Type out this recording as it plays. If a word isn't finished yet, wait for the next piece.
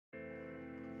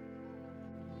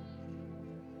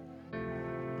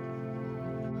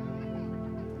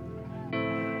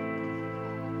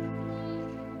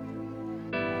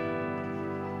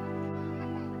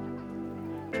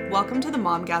Welcome to the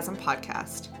Momgasm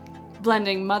Podcast.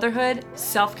 Blending motherhood,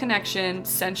 self-connection,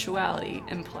 sensuality,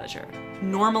 and pleasure.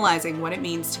 Normalizing what it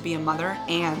means to be a mother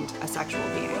and a sexual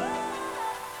being.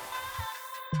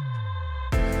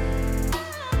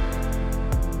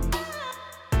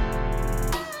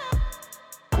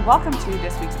 Welcome to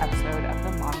this week's episode of the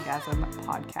Momgasm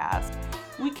Podcast.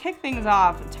 We kick things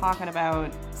off talking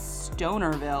about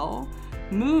Stonerville,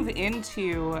 move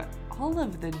into all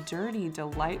of the dirty,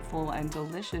 delightful, and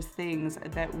delicious things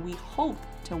that we hope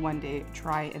to one day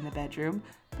try in the bedroom,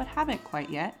 but haven't quite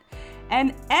yet,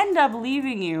 and end up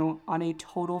leaving you on a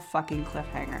total fucking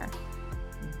cliffhanger.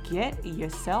 Get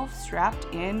yourself strapped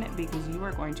in because you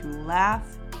are going to laugh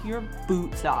your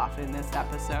boots off in this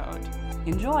episode.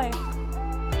 Enjoy!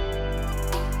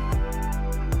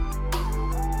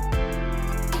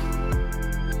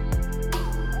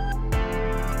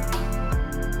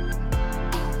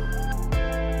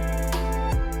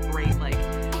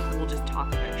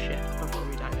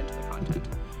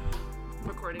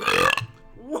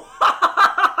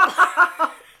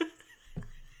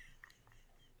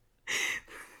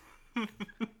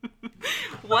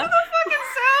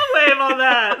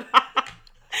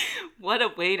 What a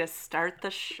way to start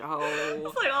the show.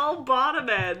 It's like all bottom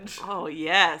edge. Oh,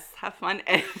 yes. Have fun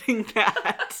editing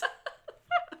that.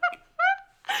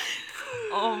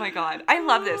 Oh, my God. I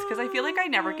love this because I feel like I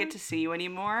never get to see you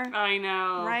anymore. I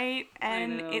know. Right?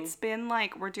 And it's been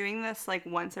like, we're doing this like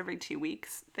once every 2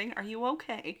 weeks thing. Are you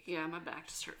okay? Yeah, my back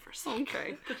just hurt for a second.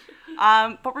 Okay.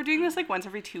 But we're doing this like once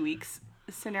every 2 weeks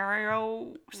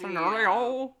scenario.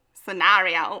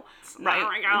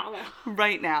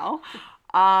 Right now.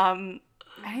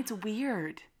 And it's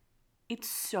weird. It's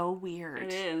so weird.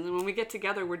 It is. And when we get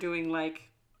together, we're doing like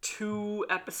 2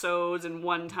 episodes in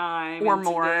one time. Or and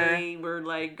more. Today we're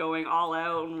like going all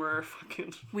out and we're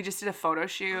fucking... We just did a photo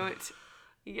shoot.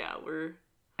 Yeah, we're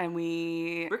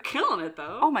killing it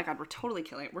though. Oh my God, we're totally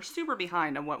killing it. We're super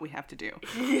behind on what we have to do.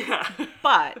 Yeah.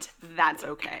 But that's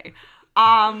okay.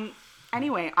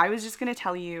 Anyway, I was just going to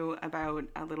tell you about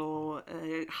a little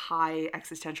high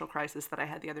existential crisis that I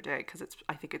had the other day because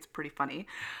I think it's pretty funny.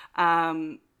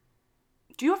 Do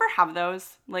you ever have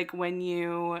those? Like when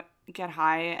you get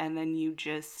high and then you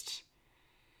just...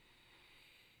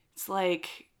 It's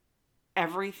like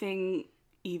everything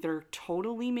either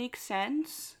totally makes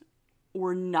sense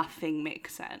or nothing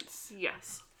makes sense.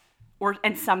 Yes.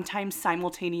 And sometimes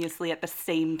simultaneously at the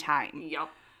same time. Yep.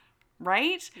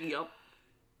 Right? Yep.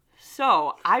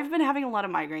 So, I've been having a lot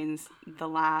of migraines the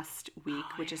last week,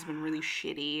 which has been really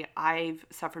shitty. I've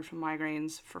suffered from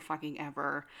migraines for fucking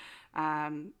ever.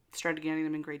 Started getting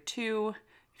them in grade 2.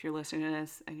 If you're listening to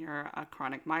this and you're a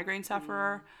chronic migraine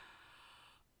sufferer,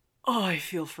 oh, I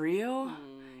feel for you.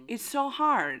 It's so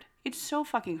hard. It's so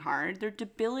fucking hard. They're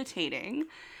debilitating.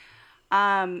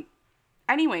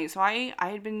 Anyway, so I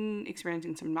had been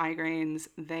experiencing some migraines.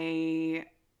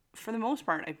 For the most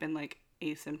part, I've been like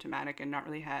asymptomatic and not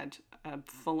really had a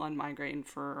full-on migraine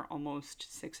for almost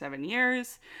 6-7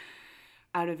 years.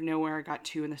 Out of nowhere, I got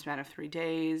 2 in the span of 3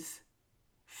 days.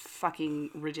 Fucking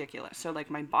ridiculous. So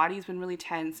like my body's been really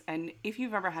tense, and if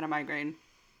you've ever had a migraine,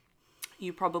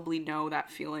 you probably know that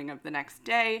feeling of the next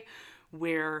day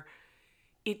where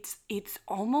it's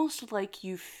almost like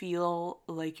you feel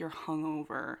like you're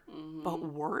hungover, but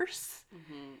worse,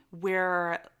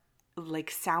 where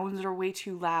like sounds are way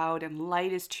too loud and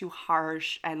light is too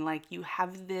harsh, and like you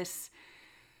have this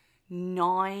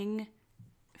gnawing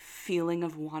feeling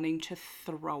of wanting to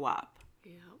throw up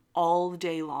all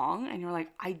day long, and you're like,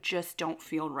 I just don't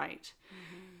feel right.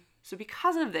 So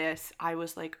because of this, I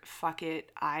was like, fuck it.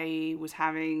 I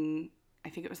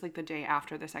think it was like the day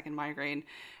after the second migraine,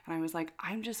 and I was like,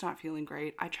 I'm just not feeling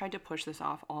great. I tried to push this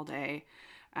off all day.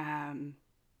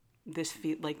 Just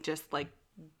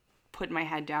putting my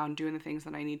head down, doing the things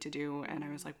that I need to do. And I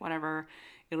was like, whatever,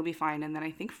 it'll be fine. And then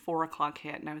I think 4:00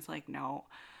 hit and I was like, no,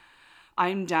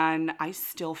 I'm done. I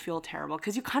still feel terrible.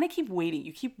 Cause you kind of keep waiting.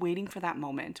 You keep waiting for that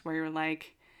moment where you're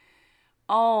like,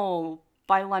 oh,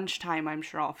 by lunchtime, I'm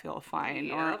sure I'll feel fine.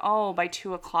 Yep. Or, oh, by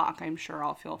 2:00, I'm sure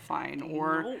I'll feel fine.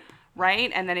 Or, nope.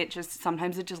 Right. And then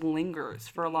sometimes it just lingers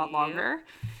for a lot longer.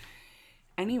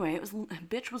 Anyway,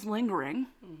 bitch was lingering.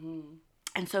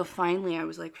 And so finally I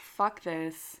was like, fuck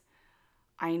this.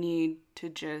 I need to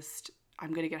I'm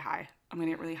going to get high. I'm going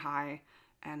to get really high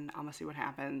and I'm going to see what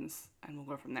happens and we'll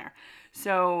go from there.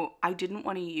 So I didn't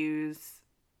want to use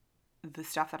the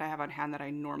stuff that I have on hand that I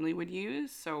normally would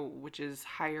use, which is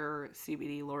higher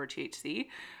CBD, lower THC.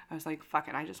 I was like, fuck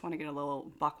it, I just want to get a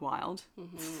little buck wild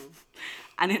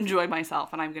and enjoy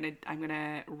myself. And I'm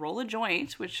gonna roll a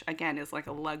joint, which again is like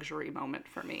a luxury moment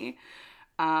for me.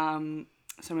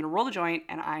 So I'm going to roll the joint,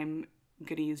 and I'm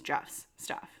going to use Jeff's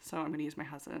stuff. So I'm going to use my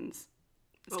husband's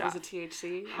What stuff. was the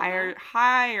THC? High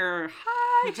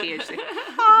THC.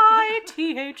 High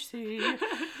THC.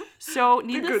 So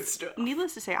good stuff.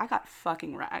 Needless to say, I got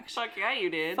fucking wrecked. Fuck yeah, you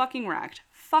did. Fucking wrecked.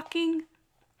 Fucking,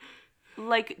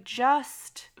 like,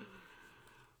 just...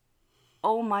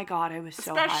 Oh my god, I was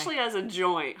so high. Especially as a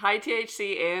joint. High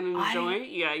THC and in a joint.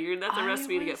 Yeah, that's a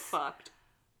recipe to get fucked.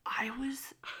 I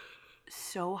was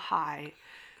so high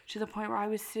to the point where I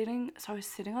was sitting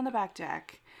on the back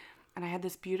deck, and I had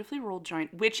this beautifully rolled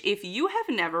joint, which if you have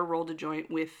never rolled a joint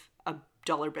with a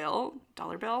dollar bill,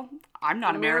 I'm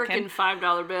not American.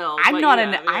 $5 bill. I'm not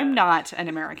an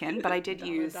American, but I did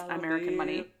use American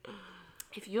money.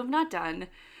 If you have not done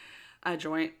a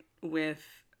joint with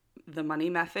the money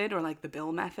method or like the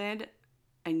bill method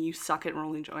and you suck at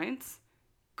rolling joints,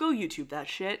 go YouTube that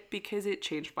shit because it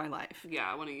changed my life. Yeah,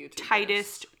 I want to YouTube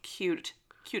Tightest,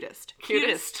 cutest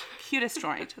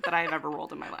joint that I have ever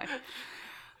rolled in my life.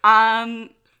 And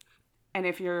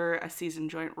if you're a seasoned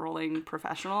joint rolling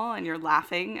professional and you're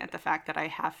laughing at the fact that I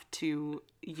have to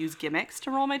use gimmicks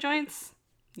to roll my joints,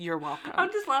 you're welcome.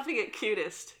 I'm just laughing at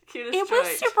cutest It joint.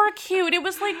 was super cute. It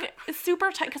was like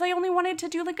super tight because I only wanted to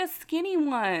do like a skinny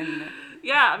one.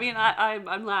 Yeah, I mean,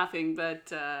 I'm laughing,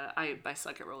 but I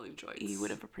suck at rolling joints. You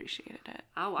would have appreciated it.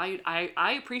 Oh,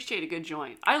 I appreciate a good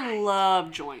joint. I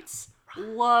love joints.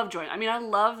 Love joint. I mean, I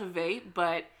love the vape,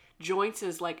 but joints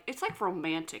is like, it's like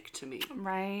romantic to me.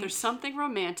 Right. There's something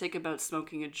romantic about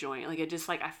smoking a joint. Like, it just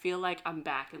like, I feel like I'm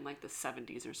back in like the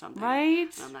 70s or something. Right.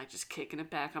 And I'm like just kicking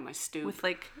it back on my stoop. With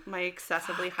like my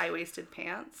excessively high-waisted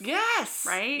pants. Yes.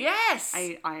 Right? Yes.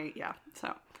 Yeah.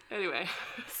 So. Anyway.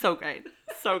 So great.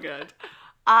 So good.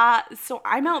 So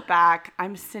I'm out back.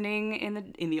 I'm sitting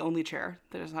in the only chair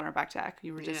that is on our back deck.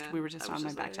 We were just on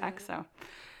my back deck. So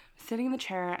sitting in the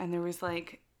chair, and there's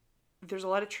a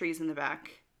lot of trees in the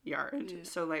backyard. Yeah.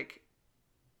 So like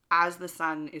as the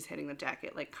sun is hitting the deck,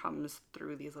 it like comes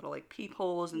through these little like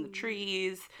peepholes in the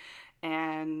trees.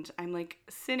 And I'm like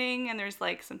sitting, and there's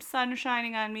like some sun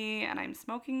shining on me, and I'm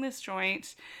smoking this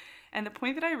joint. And the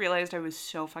point that I realized I was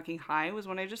so fucking high was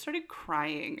when I just started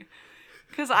crying.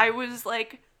 Because I was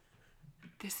like,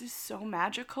 this is so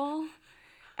magical.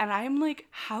 And I'm like,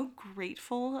 how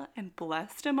grateful and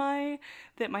blessed am I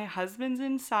that my husband's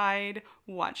inside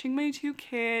watching my 2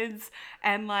 kids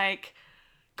and like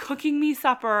cooking me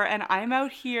supper, and I'm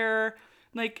out here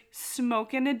like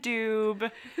smoking a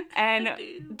doob and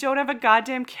don't have a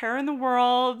goddamn care in the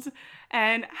world.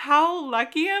 And how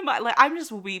lucky am I? Like, I'm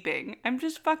just weeping. I'm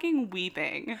just fucking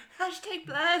weeping. Hashtag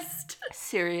blessed.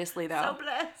 Seriously though. So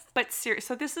blessed. But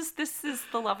so this is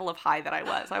the level of high that I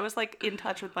was. I was like in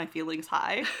touch with my feelings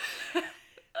high.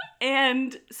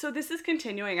 And so this is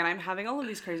continuing, and I'm having all of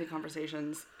these crazy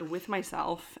conversations with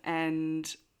myself,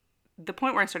 and the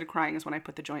point where I started crying is when I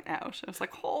put the joint out. I was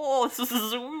like,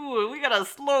 oh, we gotta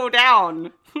slow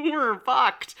down. We're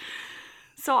fucked.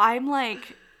 So I'm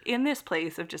like in this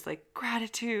place of just like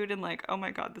gratitude and like, oh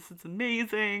my God, this is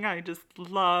amazing. I just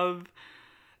love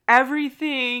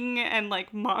everything. And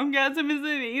like momgasm is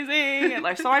amazing. And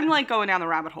like, so I'm like going down the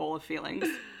rabbit hole of feelings.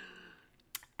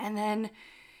 And then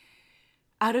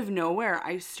out of nowhere,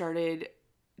 I started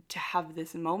to have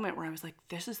this moment where I was like,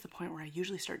 this is the point where I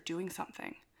usually start doing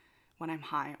something when I'm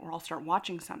high, or I'll start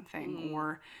watching something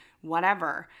or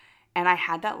whatever. And I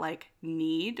had that like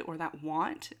need or that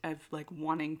want of like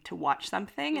wanting to watch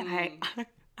something. And I,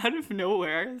 out of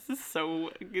nowhere, this is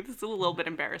a little bit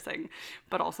embarrassing,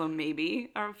 but also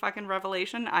maybe a fucking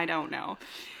revelation. I don't know.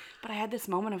 But I had this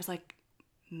moment. I was like,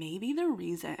 maybe the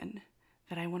reason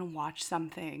that I want to watch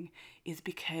something is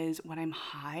because when I'm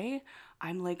high,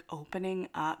 I'm like opening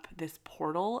up this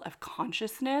portal of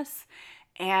consciousness,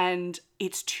 and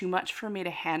it's too much for me to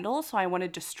handle. So I want to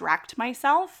distract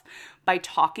myself by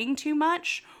talking too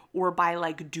much, or by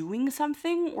like doing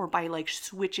something, or by like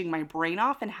switching my brain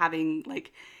off and having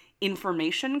like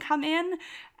information come in.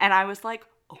 And I was like,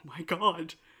 oh my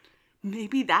God,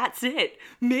 maybe that's it.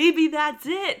 Maybe that's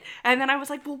it. And then I was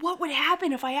like, well, what would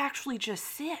happen if I actually just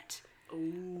sit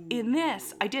in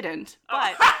this? I didn't,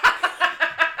 but I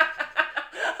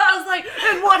was like,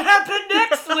 and what happened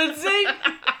next, Lindsay?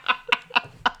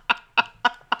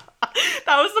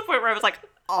 that was the point where I was like,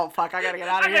 oh fuck, I gotta get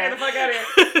out of here. I gotta get the fuck out of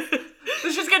here.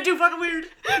 This just got too fucking weird.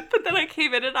 But then I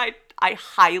came in and I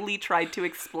highly tried to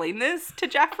explain this to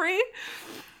Jeffrey,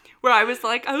 where I was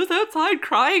like, I was outside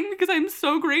crying because I'm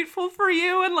so grateful for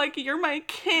you, and like, you're my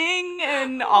king,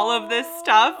 and all of this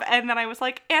stuff. And then I was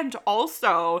like, and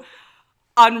also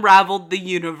unraveled the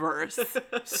universe,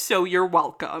 so you're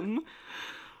welcome.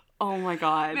 Oh my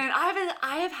God. Man,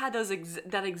 I have had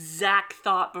that exact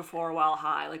thought before while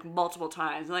high, like multiple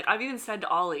times. Like I've even said to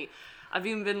Ollie, I've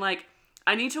even been like,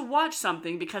 I need to watch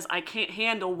something because I can't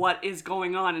handle what is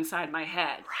going on inside my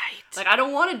head. Right. Like I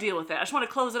don't want to deal with it. I just want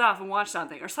to close it off and watch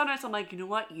something. Or sometimes I'm like, you know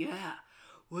what? Yeah,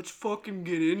 let's fucking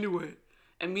get into it.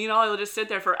 And me and Ollie will just sit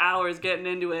there for hours getting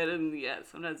into it. And yeah,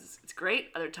 sometimes it's great.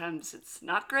 Other times it's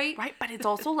not great. Right, but it's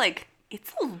also like,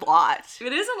 it's a lot.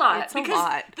 It is a lot. It's a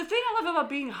lot. The thing I love about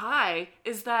being high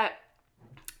is that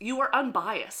you are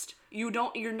unbiased.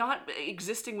 You're not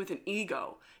existing with an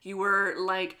ego. You're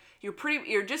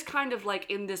just kind of like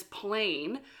in this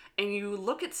plane, and you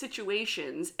look at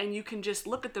situations and you can just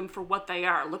look at them for what they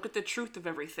are. Look at the truth of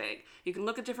everything. You can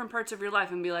look at different parts of your life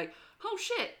and be like, oh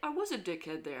shit, I was a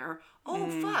dickhead there. Oh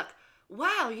fuck.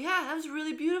 Wow, yeah, that was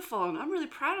really beautiful, and I'm really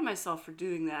proud of myself for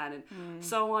doing that, and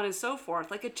so on and so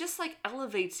forth. Like, it just, like,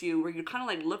 elevates you, where you're kind of,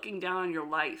 like, looking down on your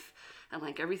life and,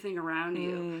 like, everything around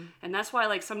you. And that's why,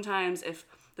 like, sometimes if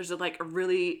there's,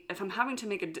 if I'm having to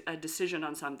make a decision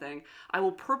on something, I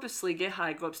will purposely get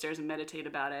high, go upstairs and meditate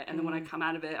about it, and then when I come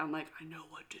out of it, I'm like, I know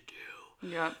what to do.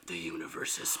 Yep. The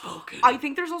universe has spoken. I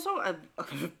think there's also a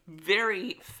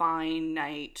very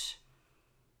finite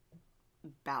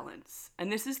balance,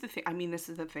 and this is the thing. I mean, this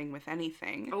is the thing with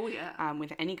anything. Oh yeah.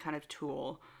 With any kind of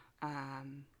tool,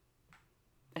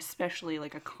 especially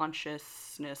like a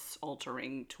consciousness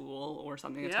altering tool or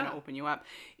something that's going to open you up,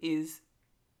 is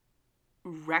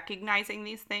recognizing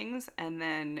these things and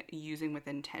then using with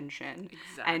intention.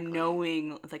 Exactly. And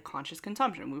knowing like conscious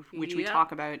consumption, which we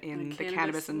talk about in the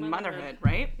Cannabis and Motherhood,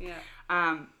 right?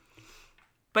 Yeah.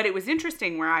 But it was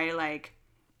interesting where I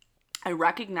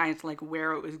recognized like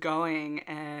where it was going,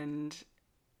 and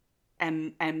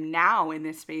am now in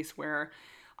this space where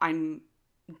I'm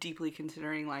deeply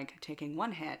considering like taking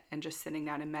one hit and just sitting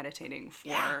down and meditating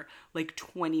for like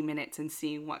 20 minutes and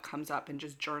seeing what comes up and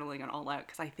just journaling it all out,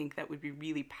 because I think that would be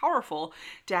really powerful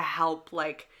to help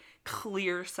like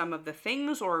clear some of the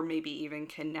things, or maybe even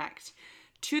connect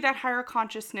to that higher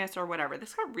consciousness or whatever.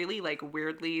 This got really like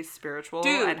weirdly spiritual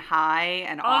and high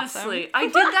and honestly, awesome. I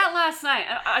did that last night.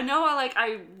 I know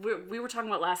we were talking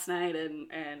about last night,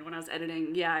 and when I was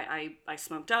editing, I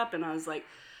smoked up and I was like,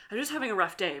 I'm just having a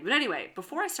rough day. But anyway,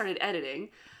 before I started editing,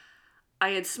 I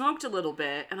had smoked a little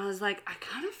bit, and I was like, I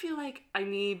kind of feel like I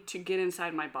need to get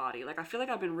inside my body. Like, I feel like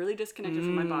I've been really disconnected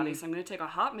from my body, so I'm going to take a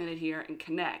hot minute here and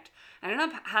connect. I ended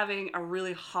up having a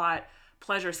really hot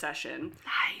pleasure session.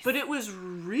 Nice. But it was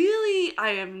really, I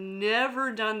have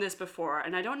never done this before,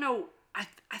 and I don't know,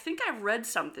 I think I read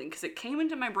something, because it came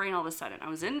into my brain all of a sudden. I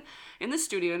was in the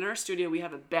studio. In our studio, we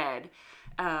have a bed.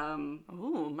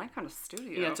 Ooh, my kind of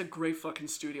studio. Yeah, it's a great fucking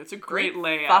studio. It's a great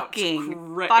layout. Fucking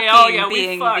oh yeah,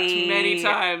 we fucked many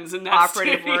times in that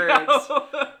operative studio. words.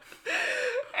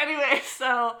 Anyway,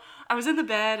 so I was in the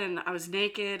bed and I was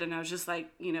naked and I was just like,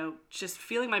 just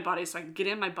feeling my body so I could get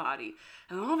in my body.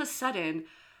 And all of a sudden,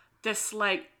 this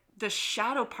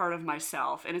shadow part of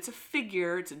myself, and it's a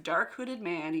figure, it's a dark hooded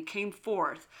man, he came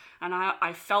forth, and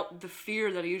I felt the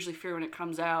fear that I usually fear when it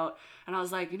comes out, and I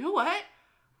was like, you know what?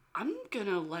 I'm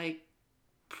gonna like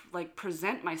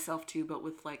present myself to you, but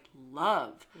with like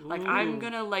love. Ooh. Like I'm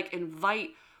gonna like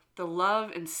invite the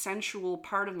love and sensual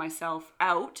part of myself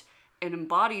out and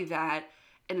embody that.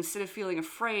 And instead of feeling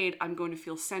afraid, I'm going to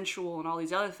feel sensual and all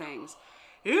these other things.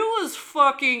 It was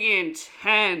fucking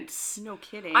intense. No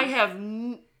kidding. I have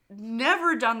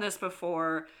never done this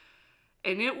before,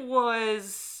 and it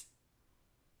was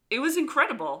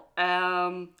incredible.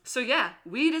 So yeah,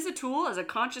 weed as a tool, as a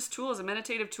conscious tool, as a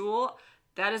meditative tool,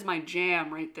 that is my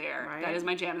jam right there. Right. That is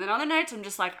my jam. And then other nights I'm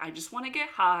just like, I just want to get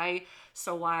high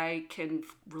so I can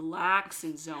relax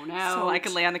and zone out. So I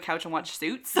can lay on the couch and watch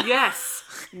Suits? Yes.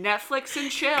 Netflix and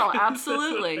chill.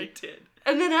 Absolutely. I did.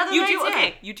 And then other nights,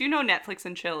 okay, you do know Netflix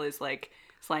and chill is like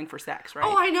slang for sex, right?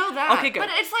 Oh, I know that. Okay, good. But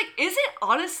it's like, is it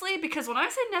honestly? Because when I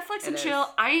say Netflix and chill,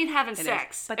 I ain't having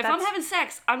sex. But if I'm having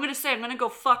sex, I'm going to say I'm going to go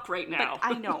fuck right now.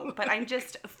 But I know, but I'm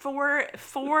just,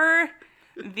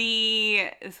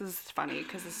 this is funny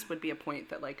because this would be a point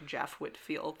that like Jeff would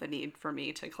feel the need for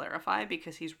me to clarify,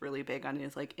 because he's really big on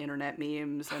his like internet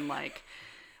memes and like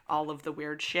all of the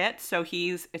weird shit. So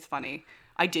it's funny.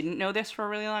 I didn't know this for a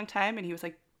really long time, and he was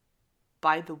like,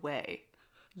 by the way,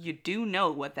 you do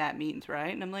know what that means,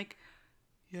 right? And I'm like,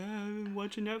 yeah, I've been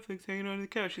watching Netflix, hanging on the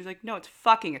couch. She's like, no, it's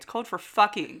fucking. It's code for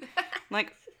fucking. I'm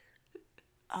like,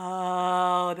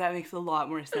 oh, that makes a lot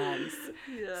more sense.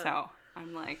 Yeah. So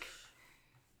I'm like,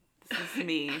 this is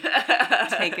me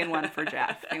taking one for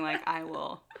Jeff, being like, I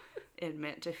will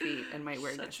admit defeat and my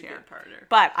weirdness Such a here. good partner.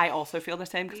 But I also feel the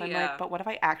same because I'm Yeah. like, but what if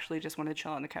I actually just want to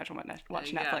chill on the couch and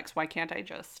watch Yeah. Netflix? Why can't I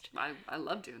just I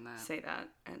love doing that. say that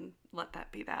and let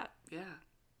that be that? Yeah.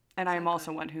 And I'm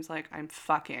also one who's like, I'm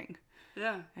fucking.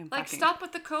 Yeah. I'm Like, fucking. stop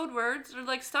with the code words, or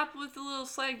like, stop with the little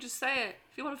slang. Just say it.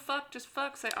 If you want to fuck, just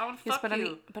fuck. Say, I want to Yes, fuck but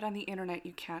you. but on the internet,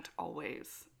 you can't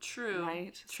always. True.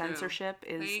 Right? True. Censorship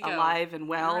is There you go. alive and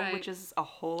well, Right. which is a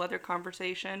whole other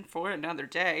conversation for another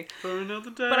day. For another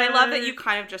day. But I love that you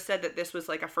kind of just said that this was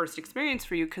like a first experience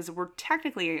for you because we're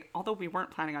technically, although we weren't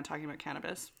planning on talking about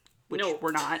cannabis, which No.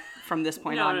 we're not from this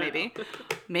point No, on, no, maybe.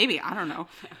 Maybe, I don't know.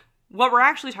 What we're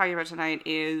actually talking about tonight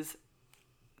is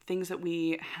things that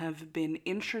we have been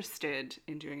interested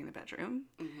in doing in the bedroom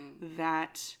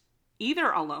that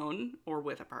either alone or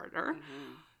with a partner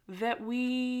that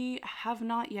we have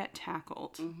not yet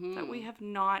tackled, that we have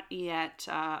not yet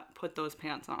put those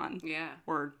pants on. Yeah.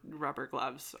 Or rubber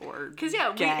gloves or 'Cause,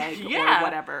 yeah, gag yeah. or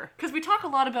whatever. Because we talk a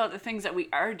lot about the things that we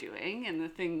are doing and the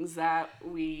things that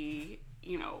we,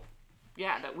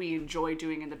 that we enjoy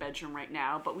doing in the bedroom right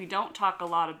now, but we don't talk a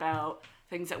lot about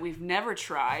things that we've never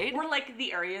tried. Or like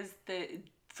the areas that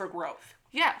for growth.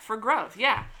 Yeah, for growth,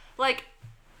 yeah. Like,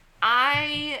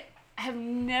 I have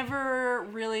never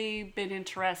really been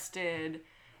interested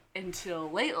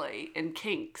until lately in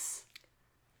kinks.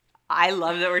 I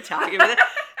love that we're talking about it.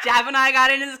 Jeff and I got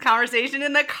into this conversation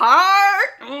in the car.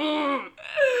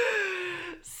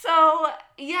 So,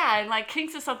 yeah, and like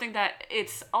kinks is something that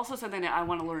it's also something that I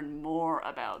want to learn more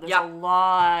about. There's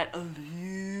a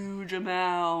huge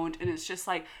amount, and it's just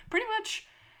like pretty much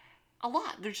a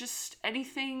lot. There's just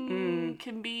anything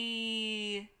can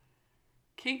be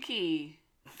kinky.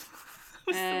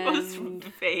 The most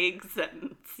vague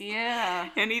sentence. Yeah.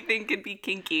 Anything could be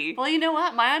kinky. Well, you know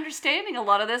what? My understanding a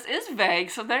lot of this is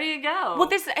vague, so there you go. Well,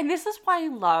 this is why I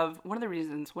love, one of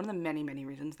the many, many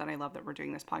reasons that I love that we're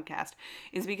doing this podcast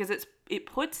is because it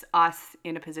puts us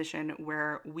in a position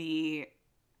where we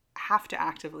have to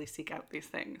actively seek out these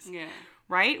things. Yeah.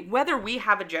 Right? Whether we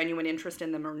have a genuine interest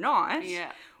in them or not,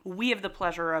 Yeah. we have the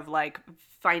pleasure of like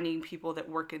finding people that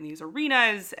work in these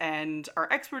arenas and are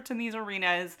experts in these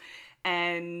arenas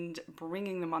and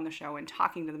bringing them on the show and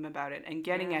talking to them about it and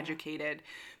getting educated.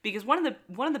 Because one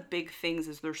of the big things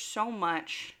is there's so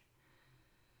much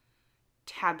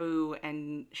taboo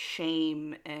and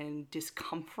shame and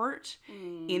discomfort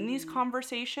in these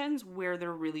conversations where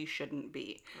there really shouldn't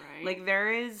be. Right. Like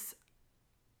there is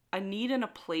a need and a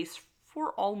place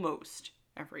for almost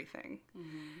everything.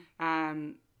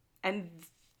 And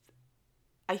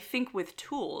I think with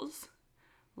tools,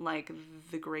 like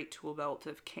the great tool belt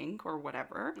of kink or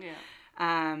whatever,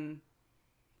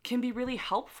 can be really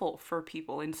helpful for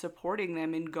people in supporting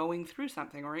them in going through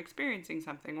something or experiencing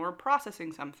something or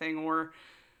processing something or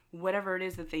whatever it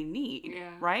is that they need,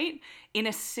 right? In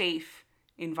a safe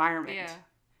environment. Yeah.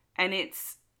 And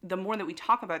it's the more that we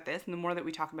talk about this and the more that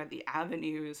we talk about the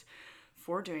avenues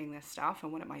for doing this stuff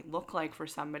and what it might look like for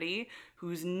somebody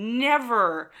who's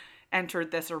never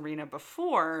entered this arena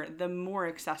before, the more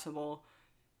accessible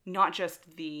not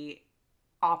just the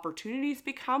opportunities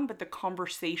become, but the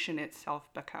conversation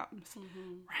itself becomes.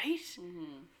 Right?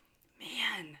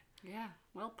 Man. Yeah.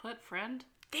 Well put, friend.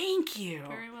 Thank you.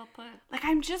 Very well put. Like,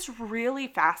 I'm just really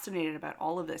fascinated about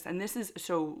all of this. And this is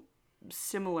so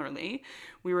similarly,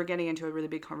 we were getting into a really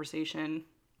big conversation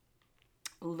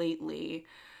lately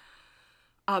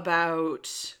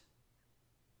about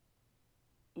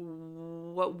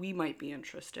what we might be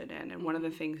interested in. And one of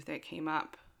the things that came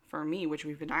up for me, which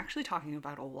we've been actually talking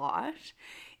about a lot,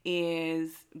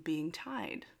 is being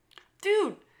tied.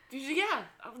 Dude, yeah.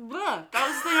 That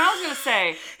was the thing I was going to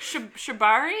say.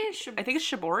 Shibari? I think it's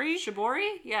Shibori.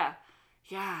 Shibori? Yeah.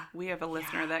 Yeah. We have a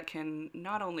listener that can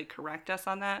not only correct us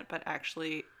on that, but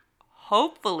actually,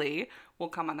 hopefully, will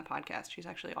come on the podcast. She's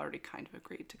actually already kind of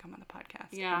agreed to come on the podcast.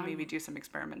 Yeah. And maybe do some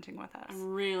experimenting with us.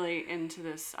 I'm really into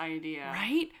this idea.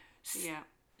 Right? Yeah.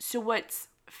 So what's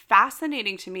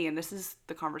fascinating to me, and this is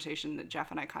the conversation that Jeff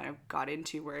and I kind of got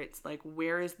into, where it's like,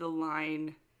 where is the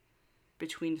line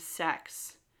between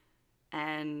sex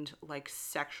and like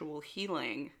sexual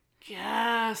healing?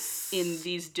 Yes. In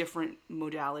these different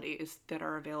modalities that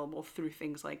are available through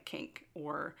things like kink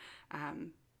or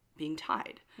being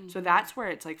tied. So that's where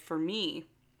it's like for me.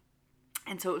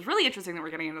 And so it was really interesting that we're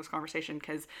getting into this conversation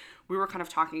because we were kind of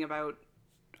talking about,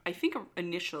 I think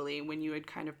initially when you had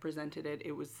kind of presented it,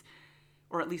 it was,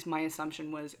 or at least my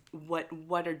assumption was, what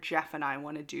do Jeff and I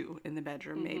want to do in the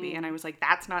bedroom maybe? And I was like,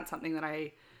 that's not something that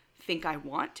I think I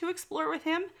want to explore with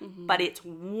him, but it's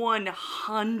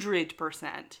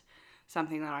 100%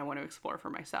 something that I want to explore for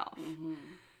myself.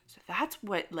 So that's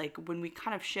what, like, when we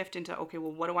kind of shift into, okay,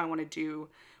 well, what do I want to do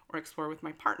or explore with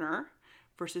my partner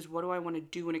versus what do I want to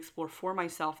do and explore for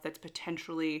myself that's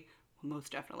potentially, well,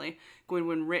 most definitely, going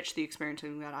to enrich the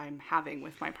experiencing that I'm having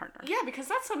with my partner. Yeah, because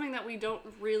that's something that we don't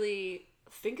really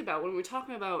think about when we're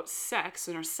talking about sex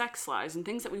and our sex lives and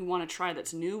things that we want to try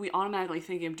that's new. We automatically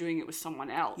think of doing it with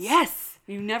someone else. Yes.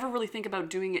 You never really think about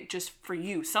doing it just for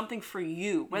you, something for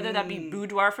you, whether that be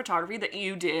boudoir photography that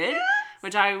you did,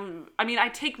 which I mean, I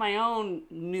take my own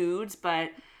nudes,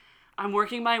 but I'm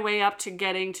working my way up to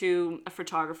getting to a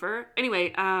photographer.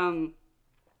 Anyway,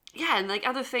 yeah, and like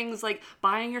other things like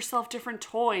buying yourself different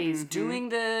toys, doing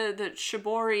the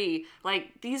shibori,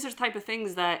 like these are the type of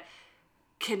things that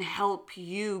can help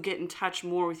you get in touch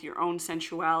more with your own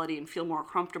sensuality and feel more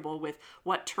comfortable with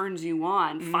what turns you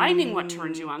on, finding what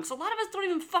turns you on. Because a lot of us don't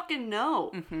even fucking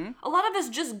know. A lot of us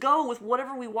just go with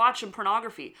whatever we watch in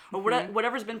pornography or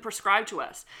whatever's been prescribed to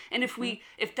us. And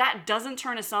if that doesn't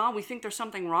turn us on, we think there's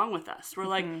something wrong with us. We're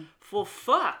like, well,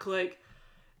 fuck, like,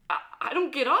 I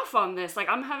don't get off on this. Like,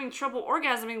 I'm having trouble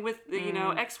orgasming with, you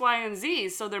know, X, Y, and Z,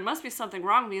 so there must be something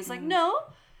wrong with me. It's like, no,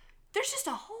 there's just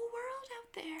a whole world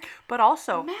out there. But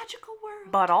also, A magical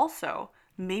world. but also,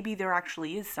 maybe there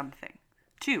actually is something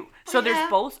too. So yeah.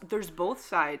 there's both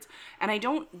sides, and I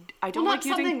don't not like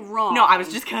using something wrong. No, I was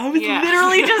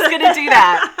literally just gonna do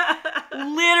that.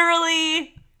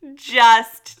 Literally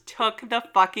just took the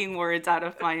fucking words out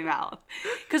of my mouth.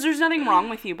 Because there's nothing wrong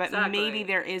with you, but Exactly. maybe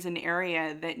there is an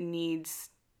area that needs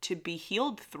to be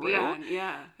healed through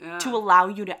Yeah. to allow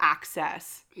you to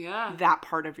access Yeah. that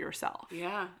part of yourself.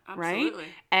 Yeah, Right? absolutely.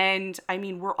 And I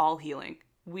mean, we're all healing.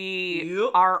 We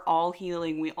Yep. are all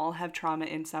healing. We all have trauma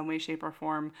in some way, shape, or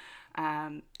form.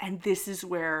 And this is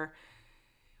where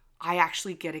I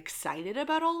actually get excited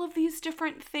about all of these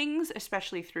different things,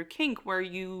 especially through kink, where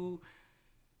you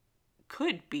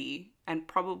could be and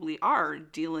probably are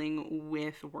dealing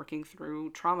with working through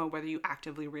trauma, whether you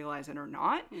actively realize it or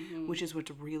not, which is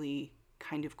what's really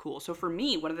kind of cool. So for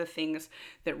me, one of the things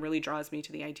that really draws me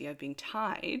to the idea of being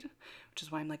tied, which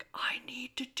is why I'm like, I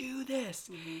need to do this,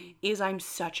 is I'm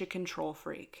such a control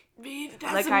freak. That's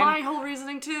Like, my whole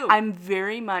reasoning too. I'm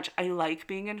very much, I like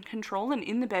being in control, and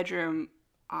in the bedroom,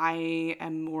 I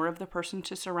am more of the person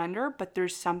to surrender, but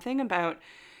there's something about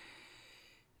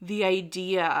the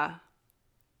idea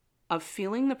of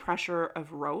feeling the pressure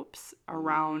of ropes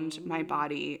around my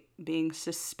body, being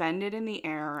suspended in the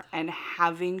air, and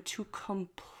having to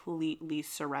completely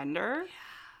surrender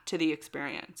to the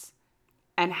experience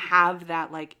and have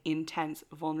that like intense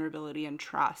vulnerability and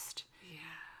trust.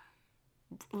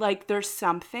 Yeah. Like there's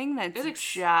something that's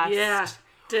just... Yeah,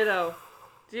 ditto.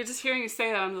 You're just hearing you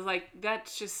say that, I'm just like,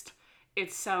 that's just,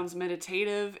 it sounds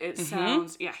meditative. It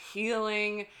sounds,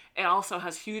 healing. It also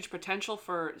has huge potential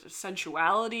for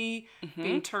sensuality,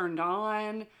 being turned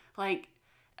on. Like,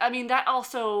 I mean, that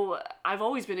also, I've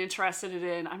always been interested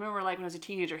in. I remember, like, when I was a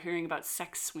teenager hearing about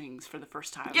sex swings for the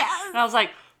first time. Yes! And I was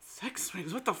like, sex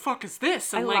swings? What the fuck is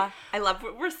this? And I love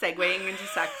we're segueing into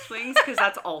sex swings because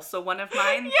that's also one of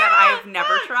mine that I've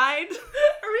never tried.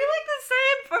 Are we like the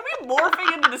same? Are we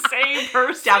morphing into the same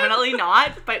person? Definitely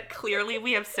not, but clearly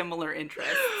we have similar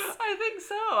interests. I think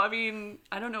so. I mean,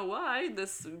 I don't know why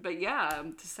but yeah,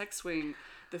 the sex swing,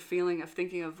 the feeling of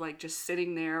thinking of like just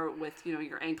sitting there with, you know,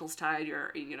 your ankles tied,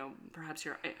 your, you know, perhaps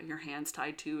your hands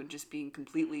tied too, and just being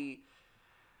completely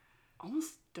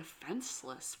almost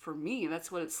defenseless. For me,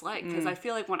 that's what it's like, because I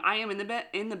feel like when I am in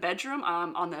the bedroom,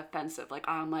 I'm on the offensive. Like,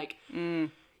 I'm like,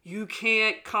 you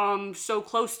can't come so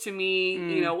close to me,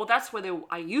 you know. Well, that's where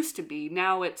I used to be.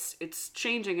 Now it's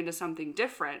changing into something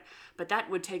different, but that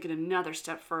would take it another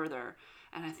step further.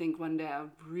 And I think one day I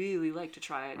would really like to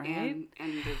try it, right?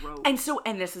 and the rope.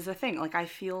 And this is the thing. Like, I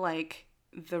feel like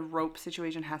the rope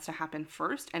situation has to happen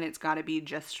first, and it's got to be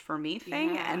just for me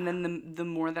thing. Yeah. And then the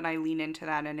more that I lean into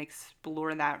that and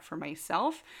explore that for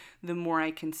myself, the more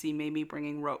I can see maybe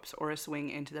bringing ropes or a swing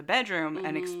into the bedroom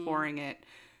and exploring it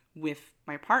with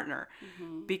my partner.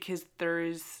 Because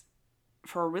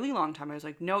for a really long time, I was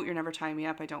like, no, you're never tying me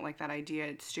up. I don't like that idea.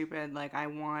 It's stupid. Like, I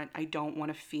don't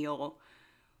want to feel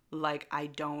like I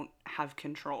don't have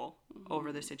control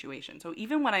over the situation. So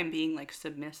even when I'm being like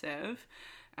submissive,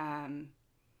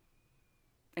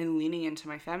 and leaning into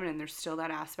my feminine, there's still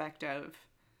that aspect of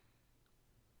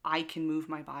I can move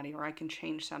my body, or I can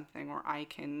change something, or I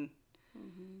can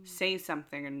say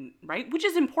something, and right, which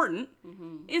is important,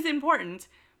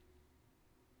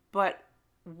 but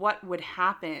what would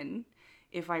happen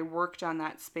if I worked on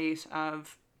that space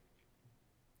of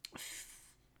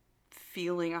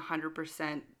feeling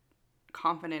 100%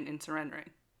 confident in surrendering?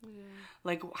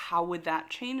 Like, how would that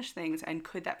change things, and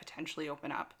could that potentially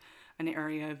open up an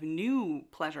area of new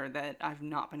pleasure that I've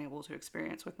not been able to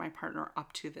experience with my partner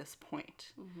up to this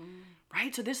point.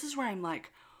 Right? So this is where I'm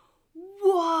like,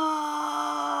 whoa.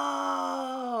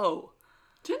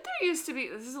 Didn't there used to be,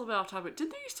 this is a little bit off topic,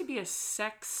 didn't there used to be a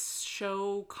sex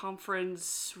show,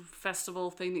 conference,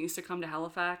 festival thing that used to come to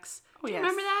Halifax? Oh, Do you yes.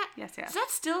 remember that? Yes, yes. Does that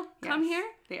still come Yes. here?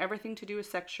 The Everything to Do with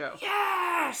Sex show.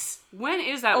 Yes! When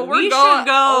is that? Oh, we should going.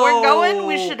 go. Oh, we're going.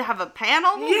 We should have a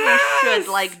panel. Yes! We should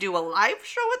like do a live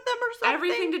show with them or something.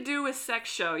 Everything to do with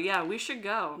sex show. Yeah, we should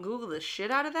go. Google the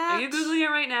shit out of that. Are you Googling it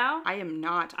right now? I am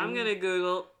not. I'm gonna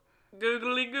Google.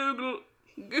 Googly Google.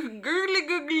 Googly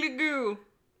googly goo.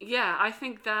 Yeah, I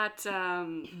think that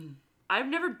I've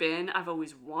never been. I've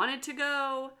always wanted to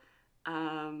go.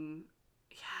 Yeah,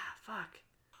 fuck.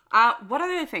 What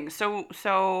other things? So.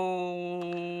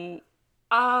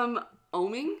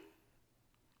 Oming.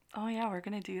 Oh yeah, we're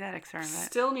gonna do that experiment.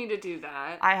 Still need to do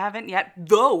that. I haven't yet.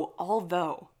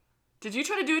 Although. Did you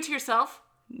try to do it to yourself?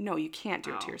 No, you can't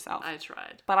do it to yourself. I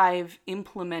tried. But I've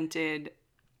implemented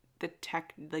the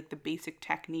basic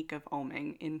technique of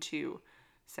oming into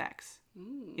sex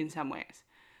in some ways.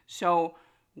 So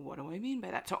what do I mean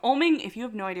by that? So oming, if you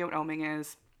have no idea what oming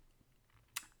is,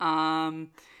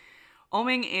 oming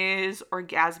is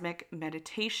orgasmic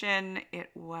meditation.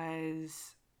 I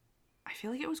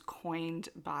feel like it was coined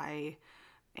by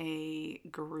a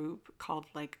group called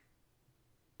I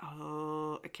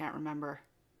can't remember.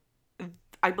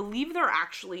 I believe they're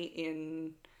actually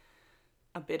in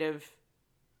a bit of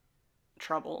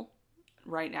trouble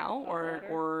right now,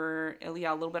 or a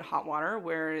little bit of hot water,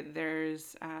 where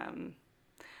there's I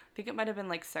think it might have been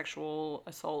like sexual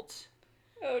assault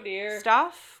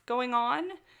stuff going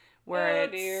on,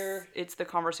 where it's the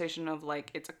conversation of like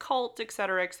it's a cult,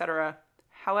 etc., etc.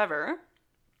 However,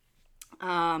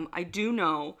 I do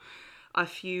know a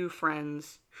few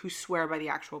friends who swear by the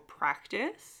actual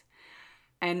practice,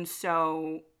 and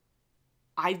so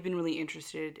I've been really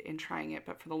interested in trying it,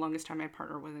 but for the longest time my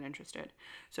partner wasn't interested.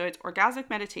 So it's orgasmic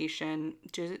meditation.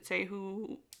 Does it say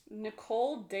who?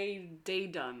 Nicole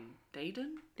Dayton.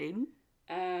 Dayton?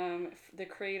 The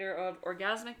creator of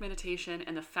Orgasmic Meditation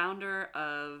and the founder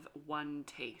of One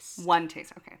Taste. One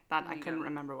Taste. Okay, that I couldn't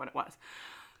remember what it was.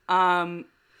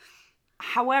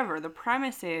 However, the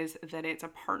premise is that it's a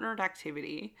partnered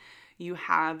activity. You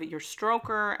have your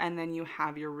stroker and then you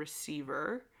have your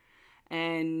receiver,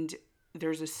 and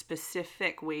there's a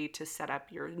specific way to set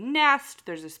up your nest.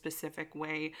 There's a specific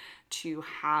way to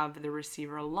have the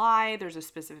receiver lie. There's a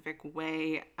specific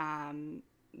way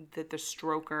that the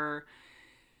stroker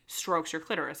strokes your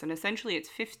clitoris. And essentially it's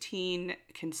 15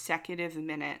 consecutive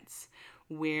minutes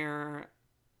where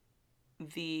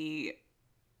the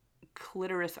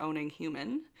clitoris owning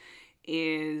human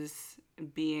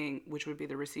which would be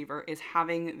the receiver, is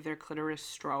having their clitoris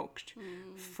stroked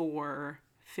for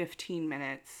 15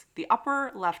 minutes, the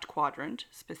upper left quadrant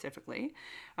specifically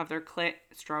of their clit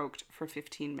stroked for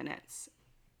 15 minutes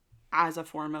as a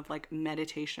form of like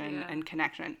meditation and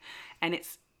connection. And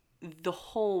it's the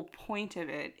whole point of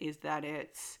it is that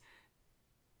it's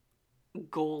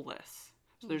goalless.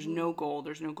 So there's no goal.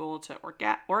 There's no goal to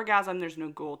orgasm. There's no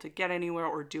goal to get anywhere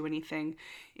or do anything.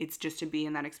 It's just to be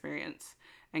in that experience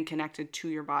and connected to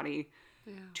your body,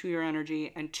 to your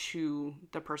energy, and to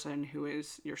the person who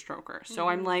is your stroker. So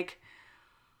I'm like,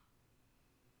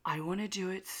 I want to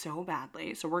do it so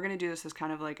badly. So we're going to do this as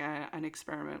kind of like an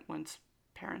experiment once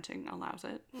parenting allows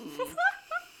it.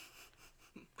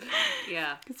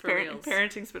 Yeah, because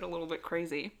parenting's been a little bit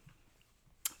crazy.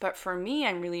 But for me,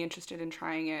 I'm really interested in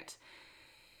trying it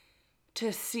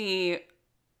to see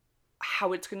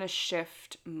how it's going to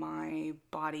shift my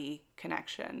body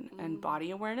connection and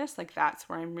body awareness. Like that's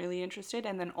where I'm really interested.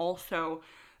 And then also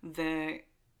the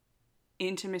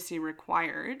intimacy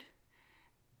required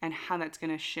and how that's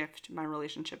going to shift my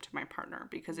relationship to my partner,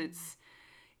 because it's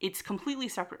completely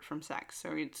separate from sex.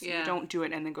 So you don't do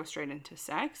it and then go straight into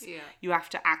sex. Yeah. You have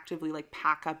to actively like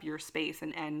pack up your space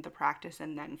and end the practice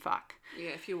and then fuck.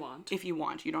 Yeah, if you want. If you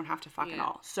want. You don't have to fuck at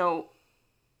all. So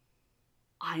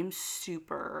I'm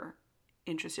super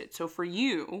interested. So for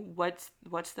you, what's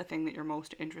the thing that you're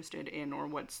most interested in, or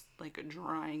what's like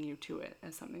drawing you to it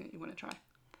as something that you want to try?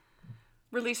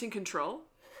 Releasing control.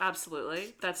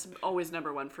 Absolutely. That's always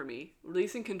number one for me.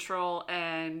 Releasing control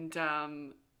and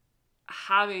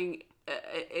having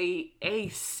a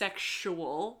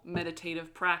sexual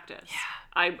meditative practice.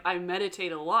 Yeah. I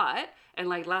meditate a lot, and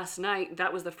like last night,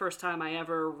 that was the first time I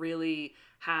ever really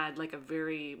had like a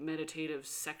very meditative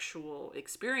sexual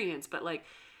experience, but like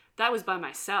that was by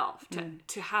myself.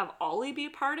 To have Ollie be a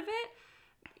part of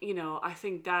it, you know, I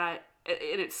think that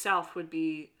in itself would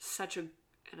be such a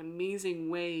an amazing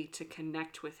way to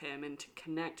connect with him and to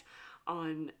connect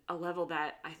on a level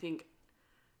that I think,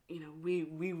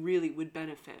 we really would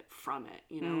benefit from it.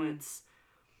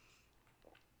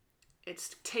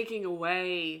 It's taking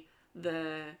away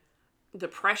the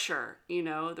pressure,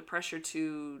 the pressure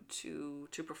to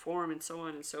perform and so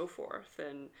on and so forth.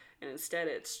 And instead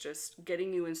it's just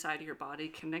getting you inside your body,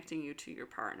 connecting you to your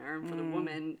partner. And for the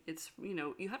woman, it's,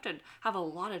 you have to have a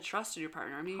lot of trust in your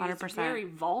partner. I mean, 100%. It's very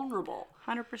vulnerable.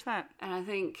 100%. And I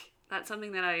think that's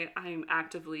something that I'm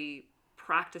actively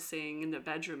practicing in the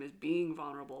bedroom, is being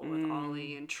vulnerable with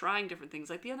Ollie and trying different things.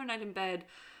 Like the other night in bed,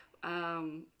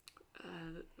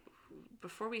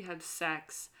 before we had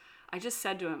sex, I just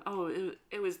said to him,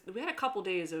 we had a couple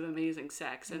days of amazing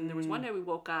sex, and there was one day we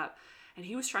woke up and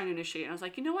he was trying to initiate, and I was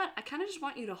like, you know what? I kind of just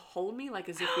want you to hold me like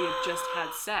as if we had just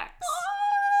had sex.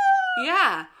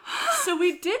 Yeah. So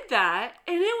we did that,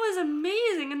 and it was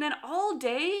amazing. And then all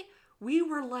day we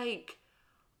were like,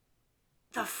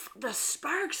 the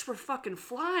sparks were fucking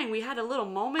flying. We had a little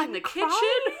moment in the kitchen.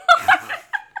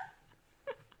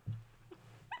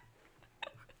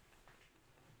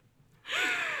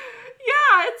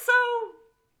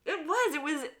 It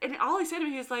was, and all he said to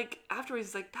me, he was like, afterwards,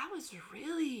 he's like, that was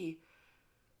really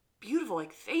beautiful.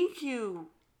 Like, thank you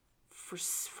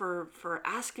for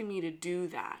asking me to do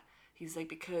that. He's like,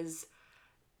 because,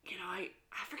 I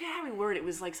forget how he worded it. It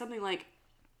was like something like,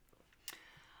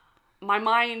 my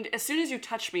mind, as soon as you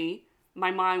touch me,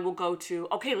 my mind will go to,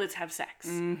 okay, let's have sex.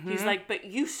 Mm-hmm. He's like, but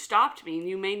you stopped me and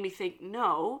you made me think,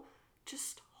 no,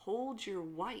 just hold your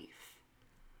wife.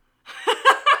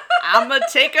 I'm gonna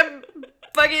take a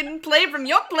fucking play from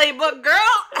your playbook,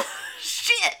 girl.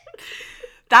 Shit.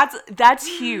 That's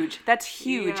huge. That's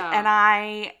huge. Yeah. And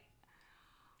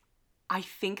I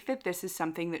think that this is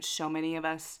something that so many of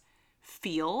us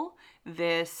feel,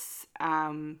 this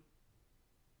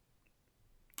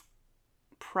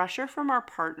pressure from our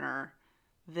partner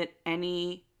that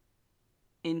any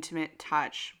intimate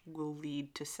touch will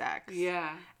lead to sex.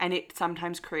 Yeah. And it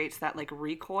sometimes creates that like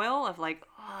recoil of like,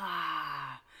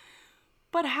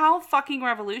 But how fucking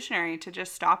revolutionary to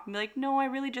just stop and be like, no, I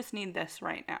really just need this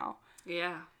right now.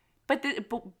 Yeah. But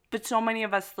so many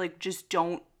of us like just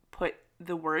don't put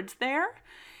the words there.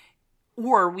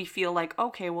 Or we feel like,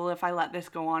 okay, well, if I let this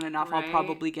go on enough, I'll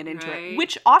probably get into it.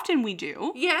 Which often we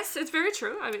do. Yes, it's very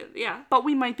true. I mean, yeah. But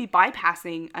we might be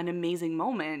bypassing an amazing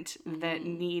moment that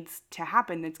needs to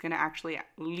happen that's going to actually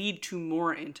lead to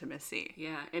more intimacy.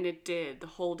 Yeah, and it did. The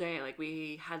whole day, like,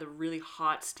 we had a really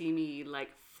hot, steamy,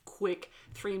 like, quick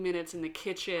 3 minutes in the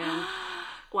kitchen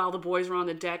while the boys were on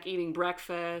the deck eating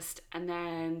breakfast. And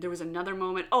then there was another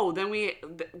moment.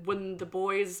 When the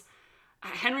boys...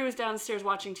 Henry was downstairs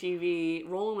watching TV,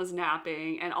 Roland was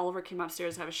napping, and Oliver came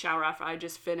upstairs to have a shower after I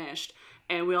just finished,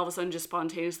 and we all of a sudden just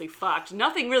spontaneously fucked.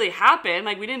 Nothing really happened,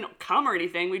 like we didn't come or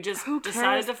anything, we just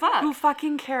decided to fuck. Who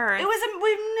fucking cares?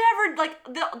 We've never,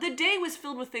 the day was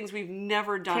filled with things we've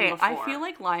never done before. I feel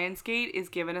like Lionsgate is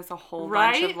giving us a whole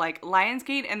bunch of like,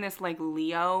 Lionsgate and this like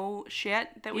Leo shit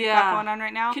that we've got going on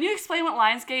right now. Can you explain what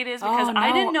Lionsgate is? Because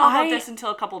I didn't know about this until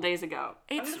a couple days ago.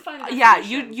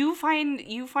 You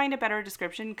find a better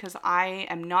description, because I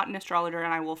am not an astrologer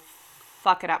and I will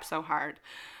fuck it up so hard.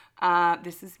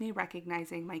 This is me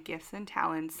recognizing my gifts and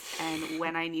talents and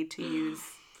when I need to use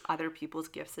other people's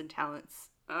gifts and talents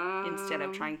instead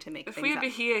of trying to make things up.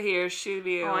 If we had here, she'd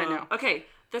be... I know. Okay,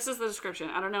 this is the description.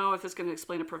 I don't know if it's going to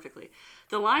explain it perfectly.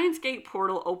 The Lionsgate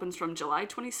portal opens from July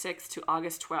 26th to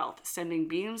August 12th, sending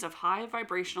beams of high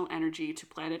vibrational energy to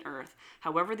planet Earth.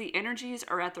 However, the energies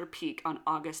are at their peak on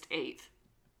August 8th.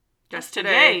 Just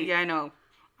today. Yeah, I know.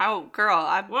 Oh, girl.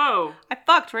 I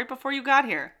fucked right before you got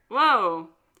here. Whoa.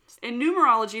 In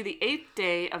numerology, the 8th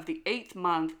day of the 8th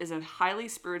month is a highly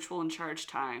spiritual and charged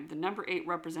time. The number 8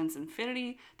 represents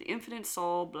infinity, the infinite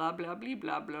soul, blah, blah, blah,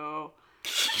 blah, blah.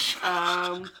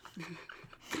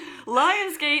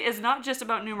 Lionsgate is not just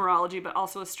about numerology, but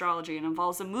also astrology, and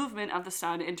involves the movement of the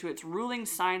sun into its ruling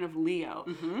sign of Leo,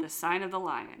 the sign of the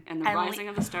lion, and the rising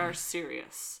of the star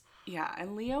Sirius. Yeah,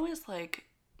 and Leo is like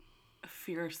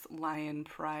fierce lion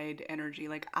pride energy.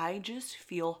 Like, I just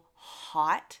feel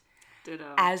hot.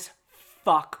 Ditto. As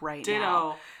fuck right Ditto.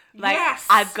 now. Like, yes!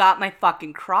 I've got my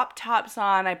fucking crop tops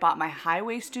on. I bought my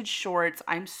high-waisted shorts.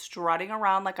 I'm strutting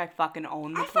around like I fucking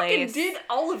own the place. I fucking did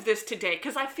all of this today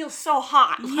because I feel so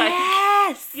hot.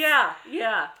 Yes!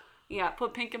 Yeah,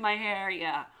 put pink in my hair,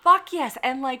 yeah. Fuck yes.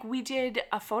 And, like, we did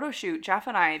a photo shoot, Jeff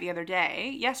and I, the other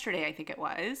day. Yesterday, I think it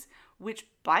was. Which,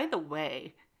 by the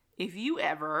way... If you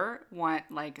ever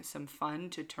want, like, some fun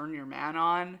to turn your man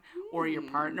on or your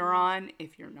partner on,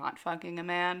 if you're not fucking a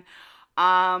man,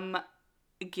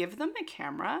 give them a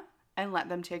camera and let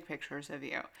them take pictures of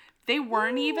you. They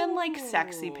weren't even like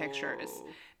sexy pictures.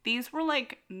 These were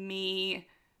like me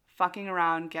fucking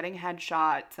around, getting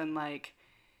headshots, and like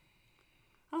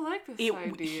I like this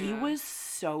idea. He was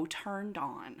so turned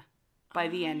on by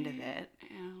the end of it.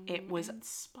 It was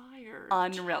inspired.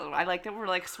 Unreal. I like that we're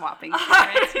like swapping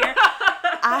secrets here.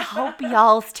 I hope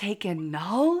y'all's taking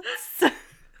notes.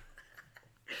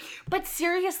 But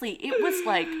seriously, it was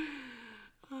like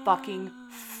fucking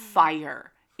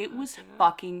fire. It was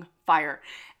fucking fire.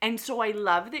 And so I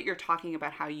love that you're talking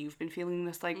about how you've been feeling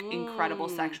this like incredible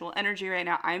sexual energy right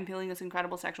now. I'm feeling this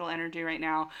incredible sexual energy right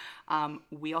now.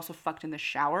 We also fucked in the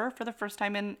shower for the first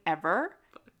time in ever.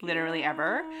 Literally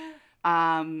ever.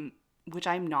 Which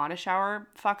I'm not a shower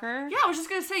fucker. Yeah, I was just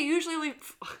gonna say, usually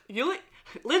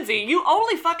Lindsay, you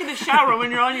only fuck in the shower when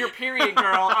you're on your period,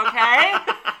 girl, okay?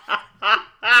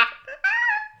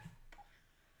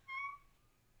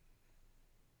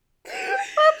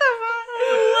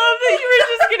 You were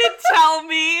just gonna tell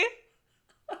me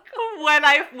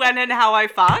when and how I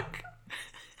fuck.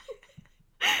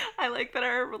 I like that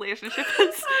our relationship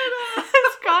has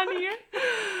gone here.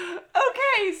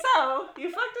 Okay, so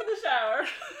you fucked in the shower.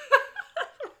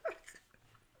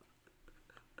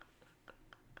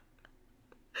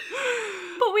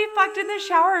 But we fucked in the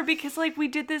shower because like we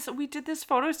did this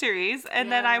photo series,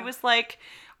 and then I was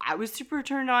super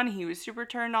turned on. He was super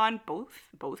turned on.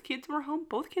 Both kids were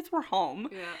home.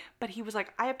 Yeah. But he was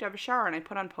like, I have to have a shower, and I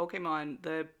put on Pokemon,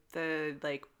 the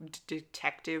like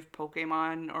detective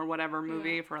Pokemon or whatever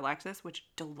movie for Alexis, which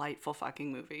delightful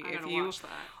fucking movie. I gotta watch that.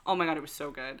 Oh my god, it was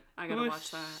so good. I gotta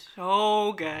watch that.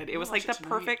 So good. It was like the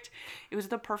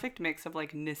perfect mix of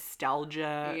like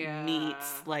nostalgia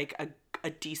meets like a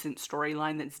decent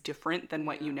storyline that's different than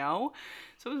what you know.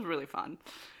 So it was really fun.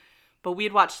 But we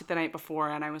had watched it the night before,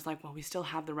 and I was like, well, we still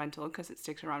have the rental because it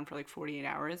sticks around for like 48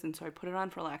 hours. And so I put it on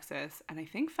for Alexis, and I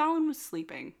think Fallon was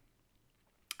sleeping.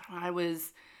 I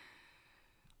was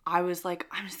like,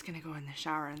 I'm just going to go in the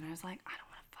shower. And I was like, I don't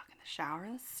want to fuck in the shower.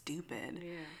 That's stupid.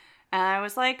 Yeah. And I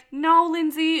was like, no,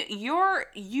 Lindsay,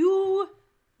 you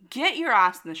get your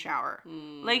ass in the shower.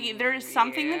 Like, there's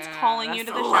something that's calling you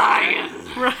to the shower.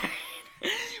 Right.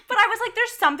 But I was like,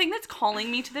 there's something that's calling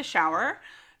me to the shower.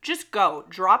 Just go.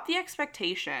 Drop the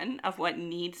expectation of what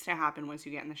needs to happen once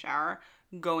you get in the shower.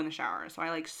 Go in the shower. So I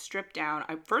like stripped down.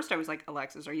 First I was like,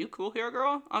 Alexis, are you cool here,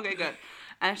 girl? Okay, good.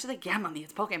 And she's like, yeah, mommy,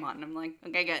 it's Pokemon. And I'm like,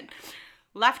 okay, good.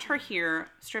 Left her here,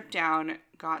 stripped down,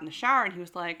 got in the shower, and he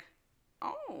was like,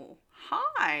 oh,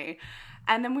 hi.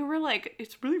 And then we were like,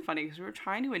 it's really funny because we were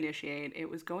trying to initiate. It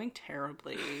was going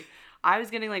terribly. I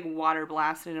was getting like water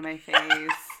blasted in my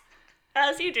face.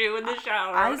 As you do in the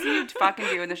shower. As you fucking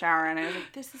do in the shower. And I was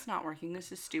like, this is not working.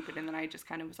 This is stupid. And then I just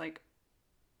kind of was like,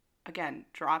 again,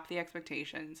 drop the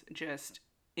expectations. Just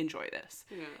enjoy this.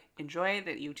 Yeah. Enjoy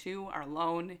that you two are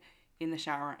alone in the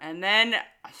shower. And then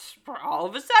all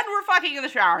of a sudden we're fucking in the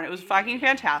shower. And it was fucking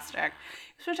fantastic.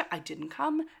 I didn't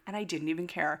come and I didn't even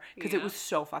care because it was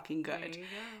so fucking good.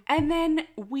 And then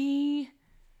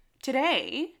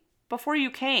today, before you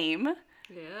came,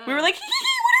 we were like, what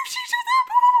if she shows up?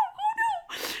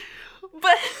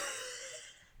 But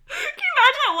can you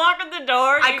imagine walking the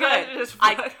door? I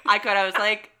could. I was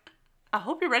like, I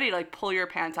hope you're ready to like pull your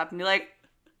pants up and be like,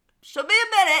 she'll be a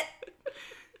minute.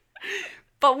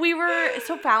 But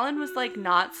so Fallon was like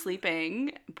not